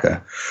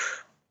attacker.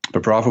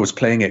 But Bravo was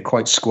playing it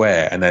quite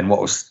square, and then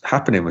what was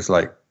happening was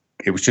like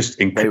it was just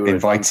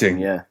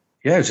inviting, it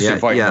was just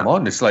inviting them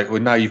on. It's like,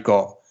 well, now you've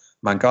got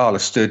Mangala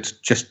stood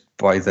just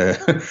by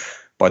the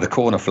by the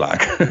corner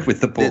flag with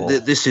the ball.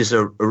 This is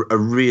a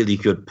really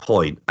good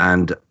point,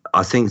 and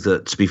I think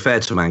that, to be fair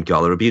to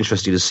Mangala, it'd be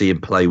interesting to see him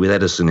play with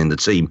Ederson in the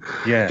team,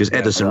 because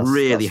Ederson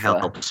really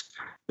helps,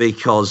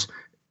 because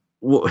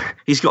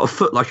he's got a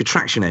foot like a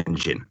traction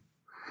engine.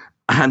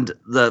 And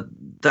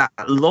that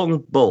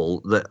long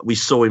ball that we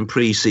saw in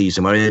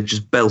pre-season, where he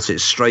just belt it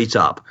straight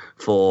up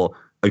for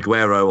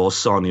Aguero or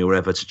Son or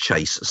whoever to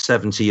chase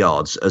 70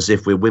 yards as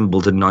if we're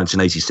Wimbledon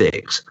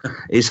 1986,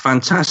 is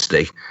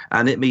fantastic.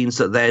 And it means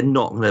that they're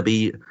not going to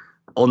be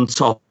on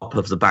top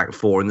of the back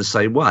four in the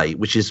same way,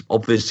 which is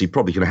obviously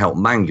probably going to help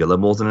Mangala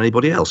more than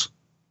anybody else.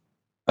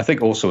 I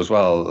think also as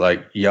well,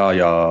 like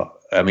Yaya,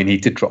 I mean, he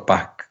did drop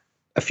back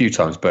a few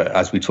times, but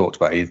as we talked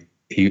about,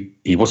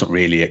 he wasn't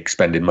really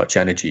expending much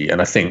energy.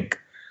 And I think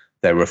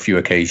there were a few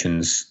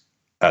occasions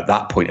at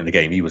that point in the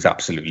game he was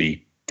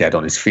absolutely dead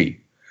on his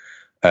feet.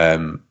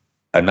 And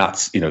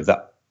that's,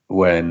 that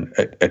when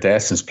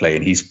Ederson's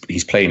playing,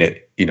 he's playing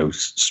it,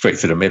 straight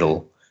through the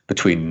middle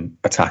between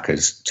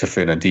attackers to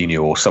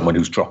Fernandinho or someone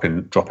who's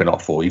dropping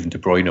off, or even De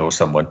Bruyne or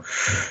someone.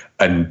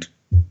 And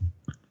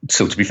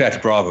so, to be fair to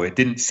Bravo, it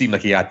didn't seem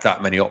like he had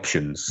that many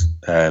options.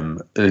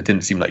 It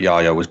didn't seem like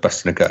Yaya was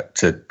busting a gut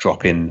to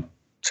drop in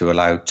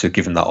to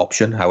give him that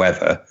option.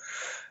 However,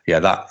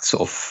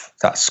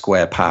 that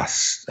square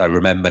pass, I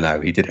remember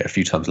now, he did it a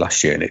few times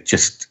last year, and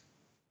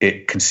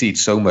it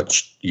concedes so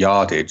much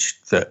yardage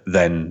that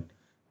then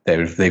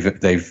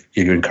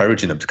you're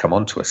encouraging them to come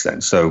on to us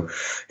then. So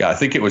I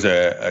think it was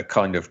a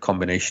kind of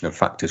combination of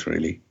factors,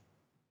 really.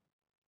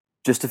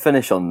 Just to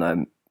finish on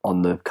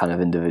the kind of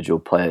individual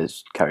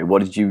players, Kerry,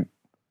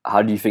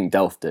 how do you think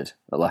Delph did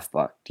at left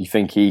back? Do you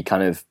think he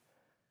kind of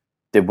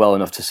did well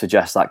enough to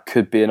suggest that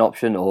could be an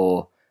option,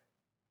 or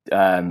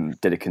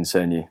did it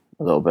concern you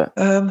a little bit?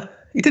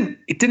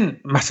 It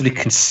didn't massively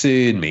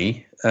concern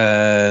me,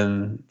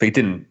 but he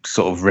didn't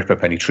sort of rip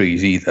up any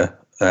trees either.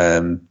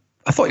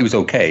 I thought he was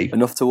okay.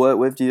 Enough to work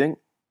with, do you think?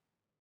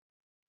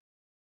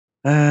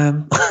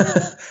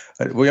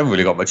 We haven't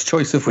really got much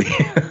choice, have we?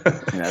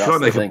 Can I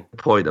make a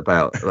point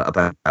about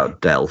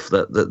Delph?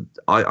 That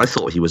I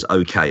thought he was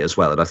okay as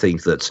well, and I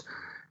think that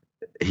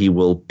he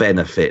will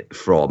benefit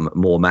from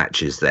more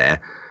matches there.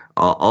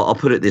 I'll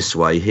put it this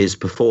way: his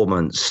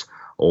performance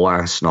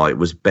last night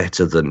was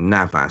better than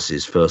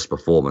Navas's first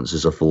performance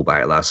as a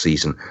fullback last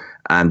season.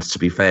 And to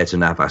be fair to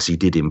Navas, he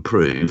did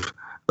improve,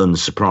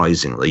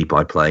 unsurprisingly,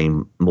 by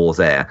playing more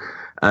there.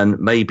 And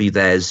maybe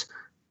there's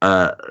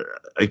a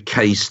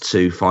case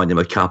to find him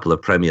a couple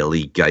of Premier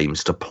League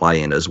games to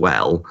play in as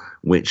well,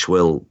 which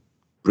will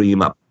bring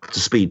him up to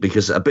speed,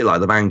 because a bit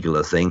like the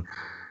Mangala thing,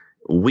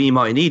 we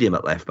might need him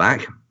at left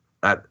back.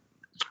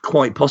 It's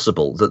quite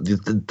possible.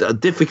 The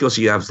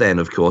difficulty you have then,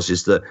 of course,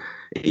 is that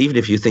even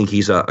if you think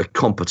he's a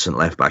competent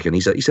left back, and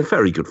he's a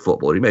very good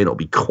footballer, he may not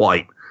be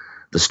quite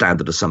the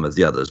standard of some of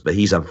the others, but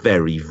he's a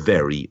very,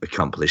 very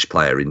accomplished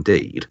player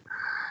indeed,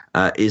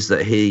 is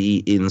that he,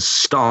 in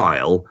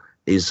style,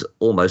 is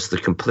almost the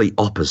complete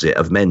opposite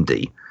of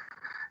Mendy.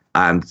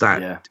 And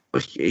that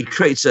it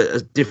creates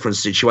a different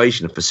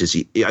situation for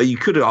City. You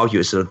could argue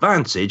it's an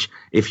advantage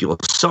if you're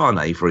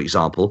Sane, for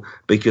example,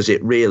 because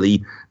it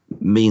really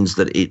means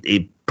that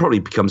it probably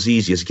becomes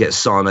easier to get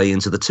Sane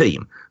into the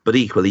team. But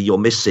equally, you're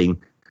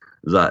missing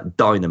that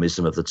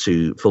dynamism of the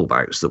two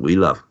fullbacks that we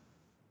love.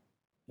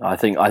 I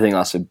think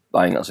that's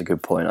a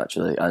good point,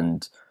 actually.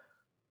 And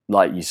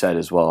like you said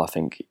as well, I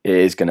think it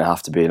is going to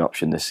have to be an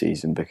option this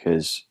season,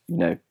 because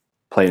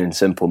plain and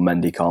simple,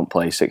 Mendy can't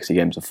play 60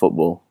 games of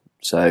football.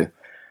 So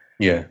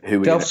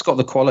Delph's got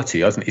the quality,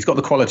 hasn't he? He's got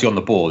the quality on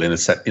the ball in a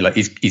set. Like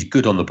he's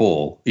good on the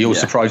ball. He always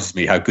surprises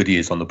me how good he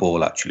is on the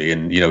ball, actually.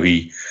 And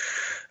he's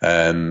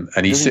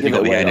certainly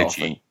got the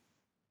energy.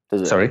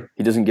 Sorry,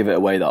 he doesn't give it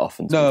away that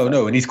often.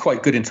 No, and he's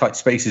quite good in tight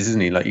spaces,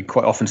 isn't he? Like you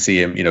quite often see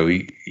him.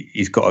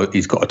 He's got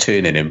a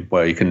turn in him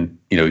where he can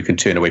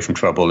turn away from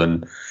trouble,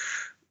 and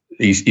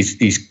he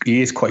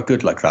is quite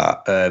good like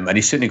that. And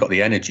he's certainly got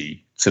the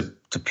energy to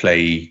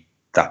play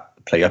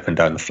up and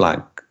down the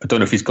flank. I don't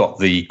know if he's got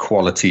the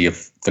quality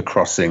of the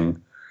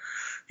crossing.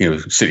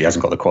 Certainly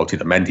hasn't got the quality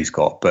that Mendy's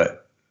got,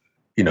 but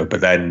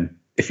then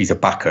if he's a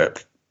backup,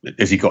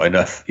 has he got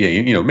enough?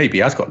 Maybe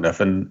he has got enough.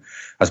 And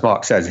as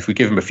Mark says, if we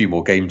give him a few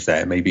more games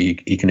there,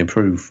 maybe he can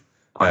improve.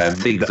 I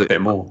think a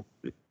bit more.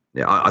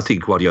 Yeah, I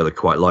think Guardiola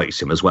quite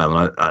likes him as well,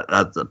 and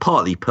I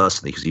partly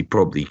personally because he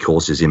probably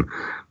causes him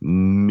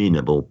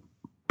minimal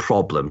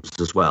problems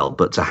as well.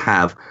 But to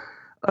have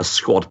a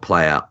squad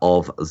player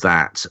of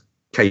that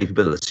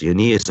capability, and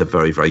he is a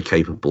very, very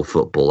capable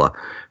footballer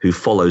who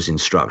follows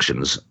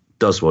instructions,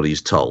 does what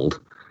he's told,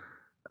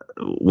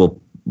 will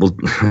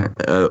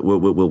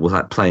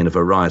play in a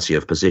variety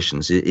of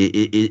positions.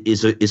 It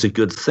is a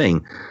good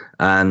thing,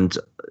 and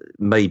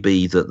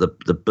maybe that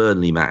the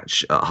Burnley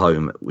match at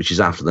home, which is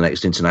after the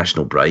next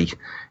international break,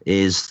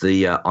 is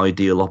the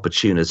ideal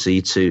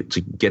opportunity to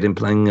get him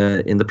playing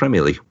in the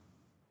Premier League.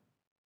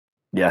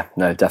 Yeah,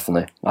 no,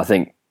 definitely. I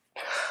think,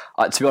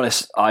 to be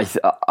honest,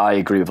 I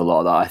agree with a lot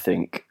of that. I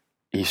think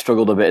he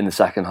struggled a bit in the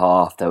second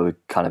half. There were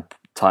kind of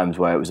times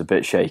where it was a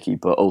bit shaky,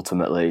 but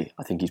ultimately,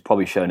 I think he's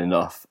probably shown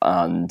enough,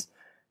 and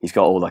he's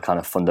got all the kind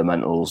of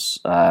fundamentals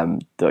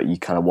that you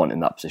kind of want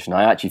in that position.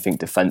 I actually think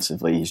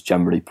defensively, he's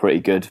generally pretty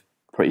good,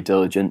 pretty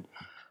diligent,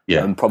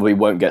 and probably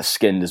won't get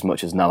skinned as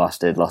much as Navas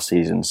did last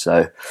season.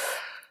 So,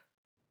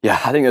 yeah,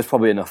 I think there's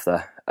probably enough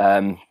there.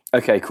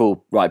 Okay,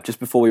 cool. Right,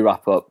 just before we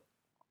wrap up,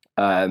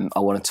 I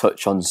want to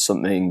touch on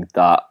something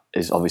that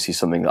is obviously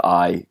something that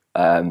I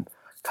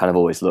kind of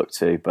always look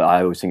to, but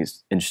I always think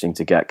it's interesting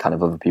to get kind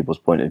of other people's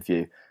point of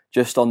view.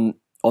 Just on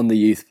the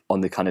youth, on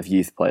the kind of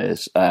youth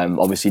players.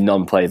 Obviously,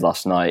 none played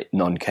last night,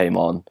 none came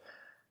on,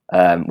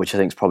 which I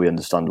think is probably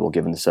understandable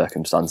given the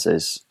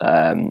circumstances.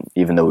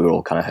 Even though we were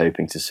all kind of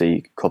hoping to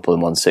see a couple of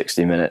them on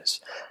 60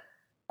 minutes.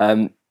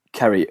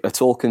 Kerry,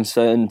 at all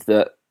concerned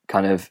that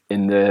kind of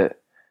in the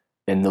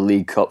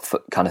League Cup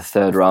kind of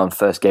third round,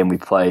 first game we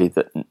play,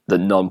 that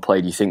none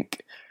played? You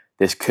think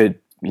this could,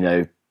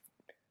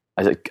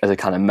 as a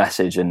kind of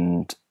message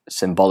and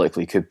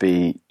symbolically could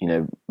be,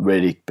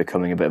 really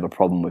becoming a bit of a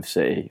problem with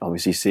City?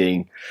 Obviously,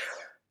 seeing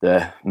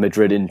the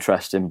Madrid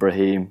interest in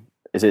Brahim,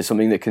 is it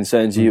something that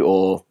concerns you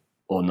or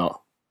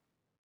not?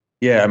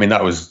 Yeah, I mean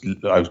that was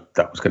going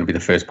to be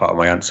the first part of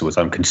my answer. Was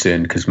I'm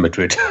concerned because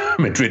Madrid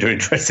are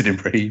interested in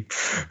Brahim.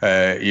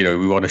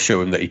 We want to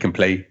show him that he can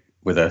play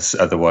with us.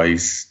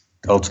 Otherwise,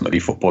 ultimately,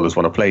 footballers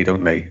want to play,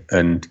 don't they?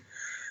 And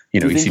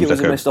do you think it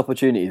was a missed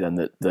opportunity then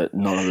that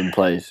none of them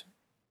plays?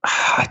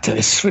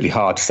 It's really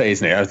hard to say,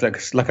 isn't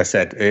it? Like I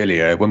said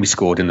earlier, when we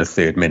scored in the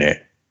 3rd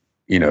minute,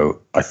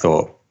 I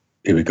thought,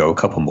 here we go, a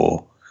couple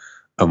more,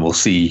 and we'll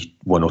see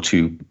 1 or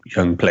 2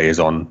 young players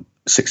on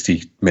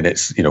 60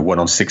 minutes. One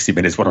on 60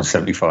 minutes, one on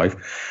 75.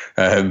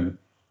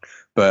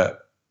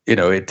 But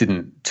it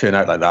didn't turn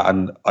out like that,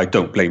 and I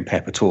don't blame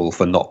Pep at all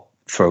for not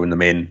throwing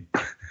them in.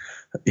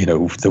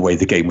 The way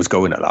the game was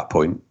going at that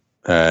point.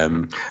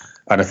 And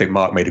I think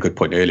Mark made a good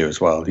point earlier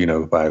as well,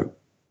 about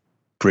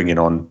bringing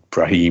on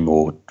Brahim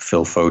or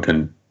Phil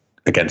Foden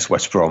against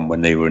West Brom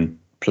when they were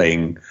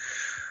playing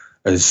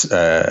as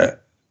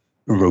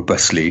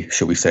robustly,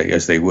 shall we say,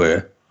 as they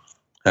were.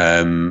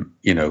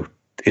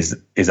 Is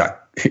that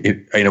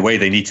in a way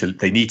they need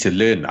to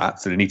learn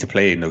that, so they need to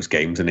play in those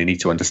games and they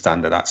need to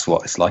understand that that's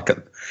what it's like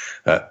in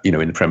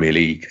the Premier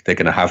League. They're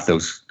going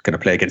to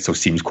play against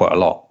those teams quite a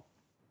lot.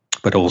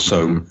 But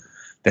also,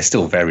 they're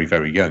still very,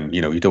 very young.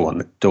 You don't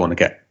want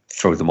to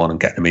throw them on and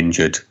get them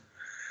injured.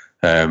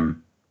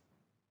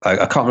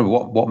 I can't remember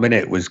what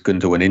minute was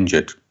Gundogan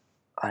injured.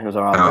 I think it was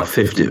around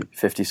 50,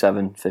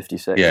 57,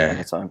 56 at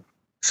the time.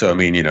 So, I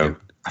mean,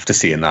 after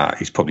seeing that,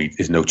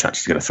 there's no chance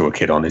he's going to throw a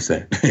kid on, is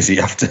there? Is he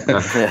after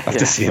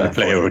seeing the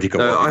player already go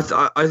on?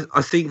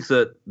 I think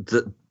that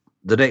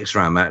the next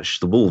round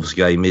match, the Wolves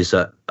game, is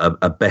a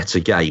better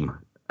game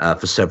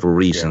for several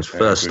reasons.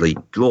 Firstly,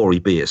 glory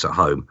be it's at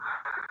home.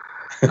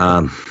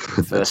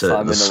 That's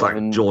the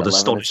slack-jawed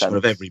astonishment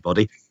of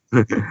everybody.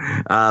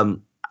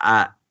 And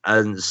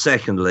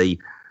secondly,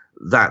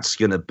 that's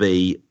going to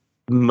be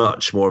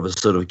much more of a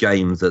sort of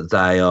game that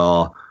they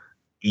are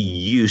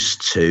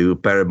used to.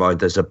 Bear in mind,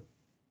 there's a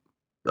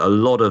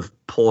lot of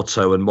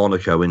Porto and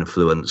Monaco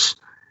influence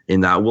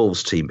in that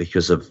Wolves team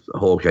because of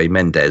Jorge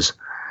Mendes,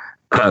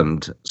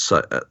 and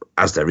so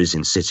as there is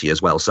in City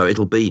as well. So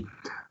it'll be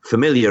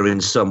familiar in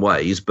some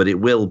ways, but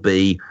it will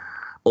be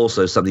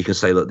also something you can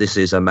say, look, this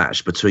is a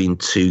match between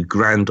 2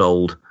 grand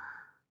old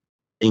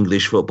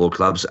English football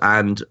clubs,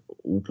 and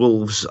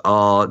Wolves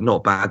are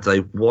not bad. They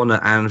won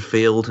at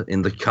Anfield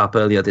in the Cup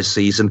earlier this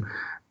season,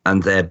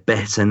 and they're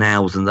better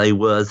now than they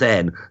were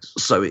then.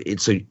 So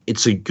it's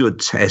a good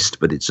test,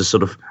 but it's a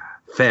sort of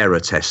fairer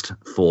test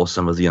for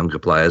some of the younger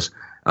players.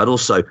 And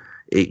also,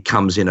 it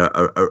comes in a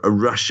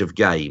rush of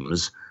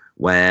games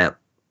where,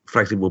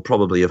 frankly, we'll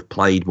probably have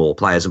played more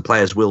players, and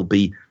players will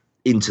be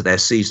into their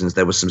seasons.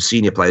 There were some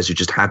senior players who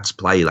just had to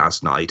play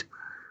last night,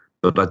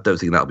 but I don't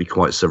think that'll be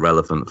quite so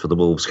relevant for the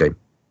Wolves game.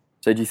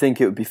 So do you think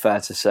it would be fair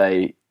to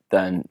say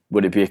then,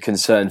 would it be a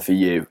concern for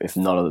you if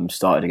none of them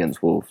started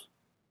against Wolves?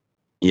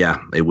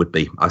 Yeah, it would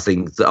be. I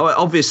think that,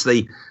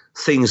 obviously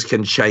things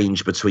can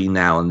change between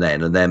now and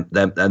then,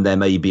 and there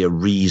may be a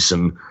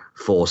reason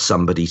for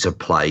somebody to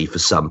play for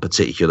some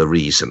particular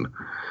reason.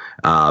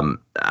 But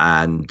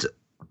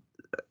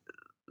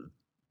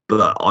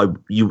I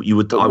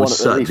would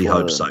certainly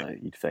hope so.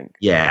 You'd think,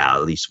 yeah,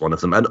 at least one of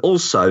them. And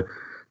also,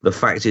 the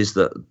fact is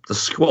that the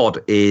squad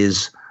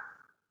is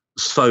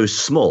so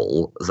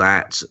small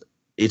that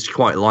it's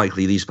quite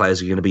likely these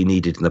players are going to be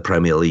needed in the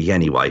Premier League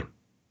anyway,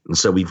 and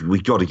so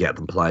we've got to get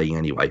them playing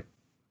anyway.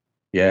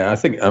 Yeah,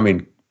 I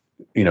mean,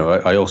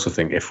 I also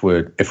think if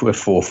we're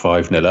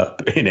 4-5-0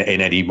 up in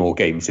any more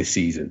games this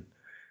season,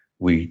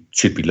 we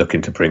should be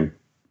looking to bring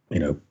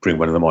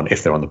one of them on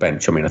if they're on the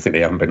bench. I mean, I think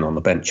they haven't been on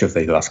the bench, have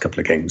they, the last couple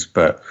of games?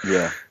 But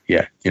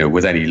yeah,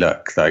 with any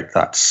luck, like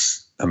that's.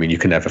 I mean, you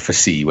can never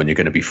foresee when you're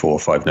going to be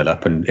 4-5-0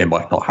 up, and it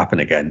might not happen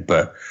again.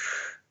 But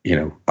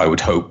I would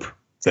hope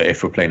that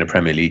if we're playing a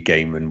Premier League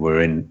game and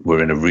we're in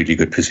a really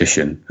good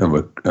position and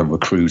we're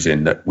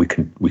cruising, that we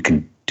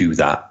can do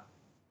that.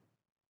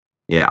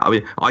 Yeah, I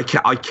mean, I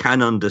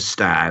can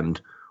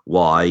understand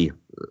why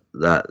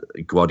that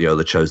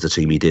Guardiola chose the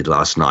team he did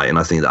last night, and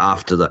I think that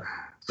after the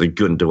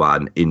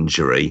Gundogan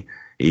injury,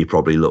 he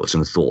probably looked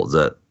and thought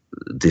that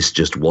this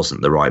just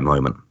wasn't the right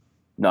moment.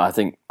 No, I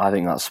think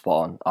that's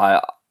spot on.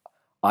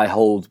 I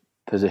hold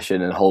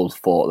position and hold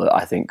thought that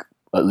I think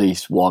at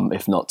least one,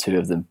 if not two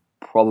of them,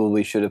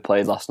 probably should have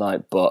played last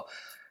night, but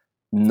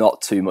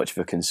not too much of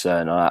a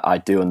concern. I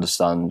do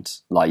understand,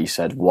 like you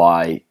said,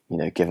 why,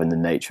 given the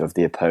nature of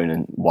the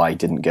opponent, why he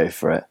didn't go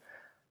for it.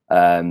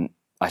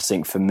 I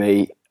think for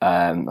me,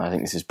 I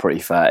think this is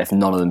pretty fair. If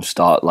none of them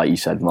start, like you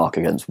said, Mark,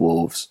 against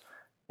Wolves,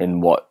 in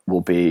what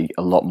will be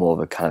a lot more of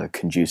a kind of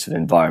conducive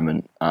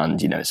environment,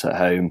 and it's at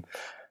home.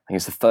 I think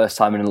it's the first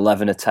time in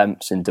 11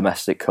 attempts in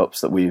domestic cups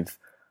that we've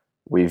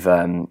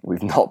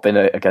not been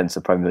against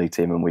a Premier League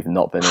team, and we've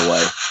not been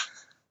away.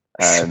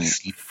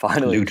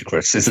 Finally,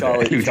 ludicrous, isn't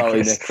it? Ludicrous.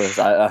 Charlie Nicholas.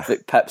 I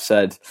think Pep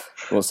said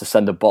he wants to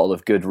send a bottle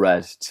of good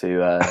red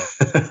to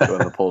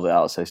whoever pulled it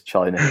out. So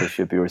Charlie Nicholas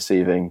should be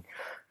receiving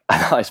a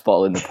nice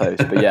bottle in the post.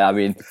 But yeah, I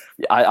mean,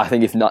 I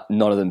think if none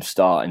of them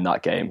start in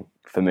that game,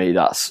 for me,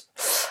 that's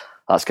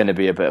going to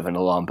be a bit of an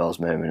alarm bells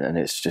moment, and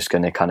it's just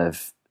going to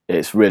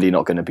it's really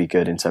not going to be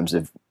good in terms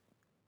of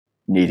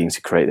needing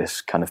to create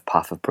this kind of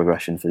path of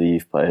progression for the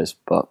youth players.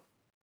 But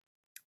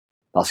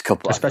that's a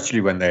couple, especially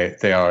when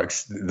they are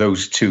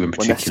those two in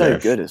particular. When they're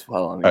so good as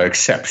well. I mean, are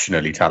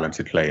exceptionally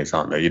talented players,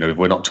 aren't they?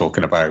 We're not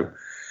talking about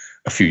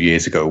a few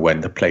years ago when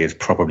the players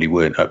probably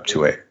weren't up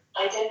to it.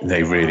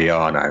 They really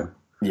are now.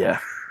 Yeah.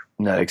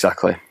 No,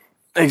 exactly.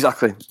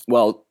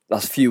 Well,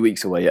 that's a few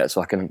weeks away yet,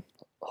 so I can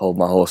hold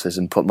my horses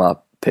and put my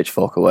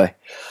pitchfork away.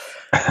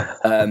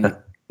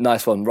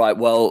 Nice one. Right.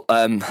 Well,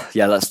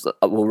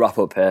 we'll wrap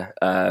up here.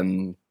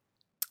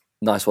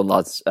 Nice one,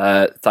 lads.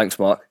 Thanks,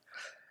 Mark.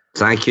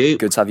 Thank you.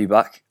 Good to have you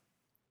back.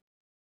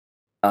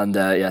 And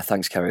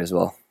thanks, Kerry, as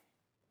well.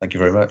 Thank you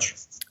very much.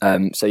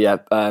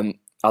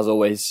 As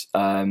always,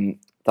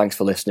 thanks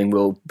for listening.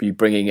 We'll be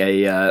bringing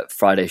a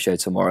Friday show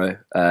tomorrow,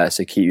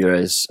 so keep your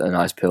ears and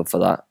eyes peeled for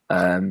that.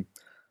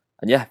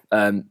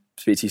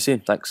 Speak to you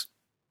soon. Thanks.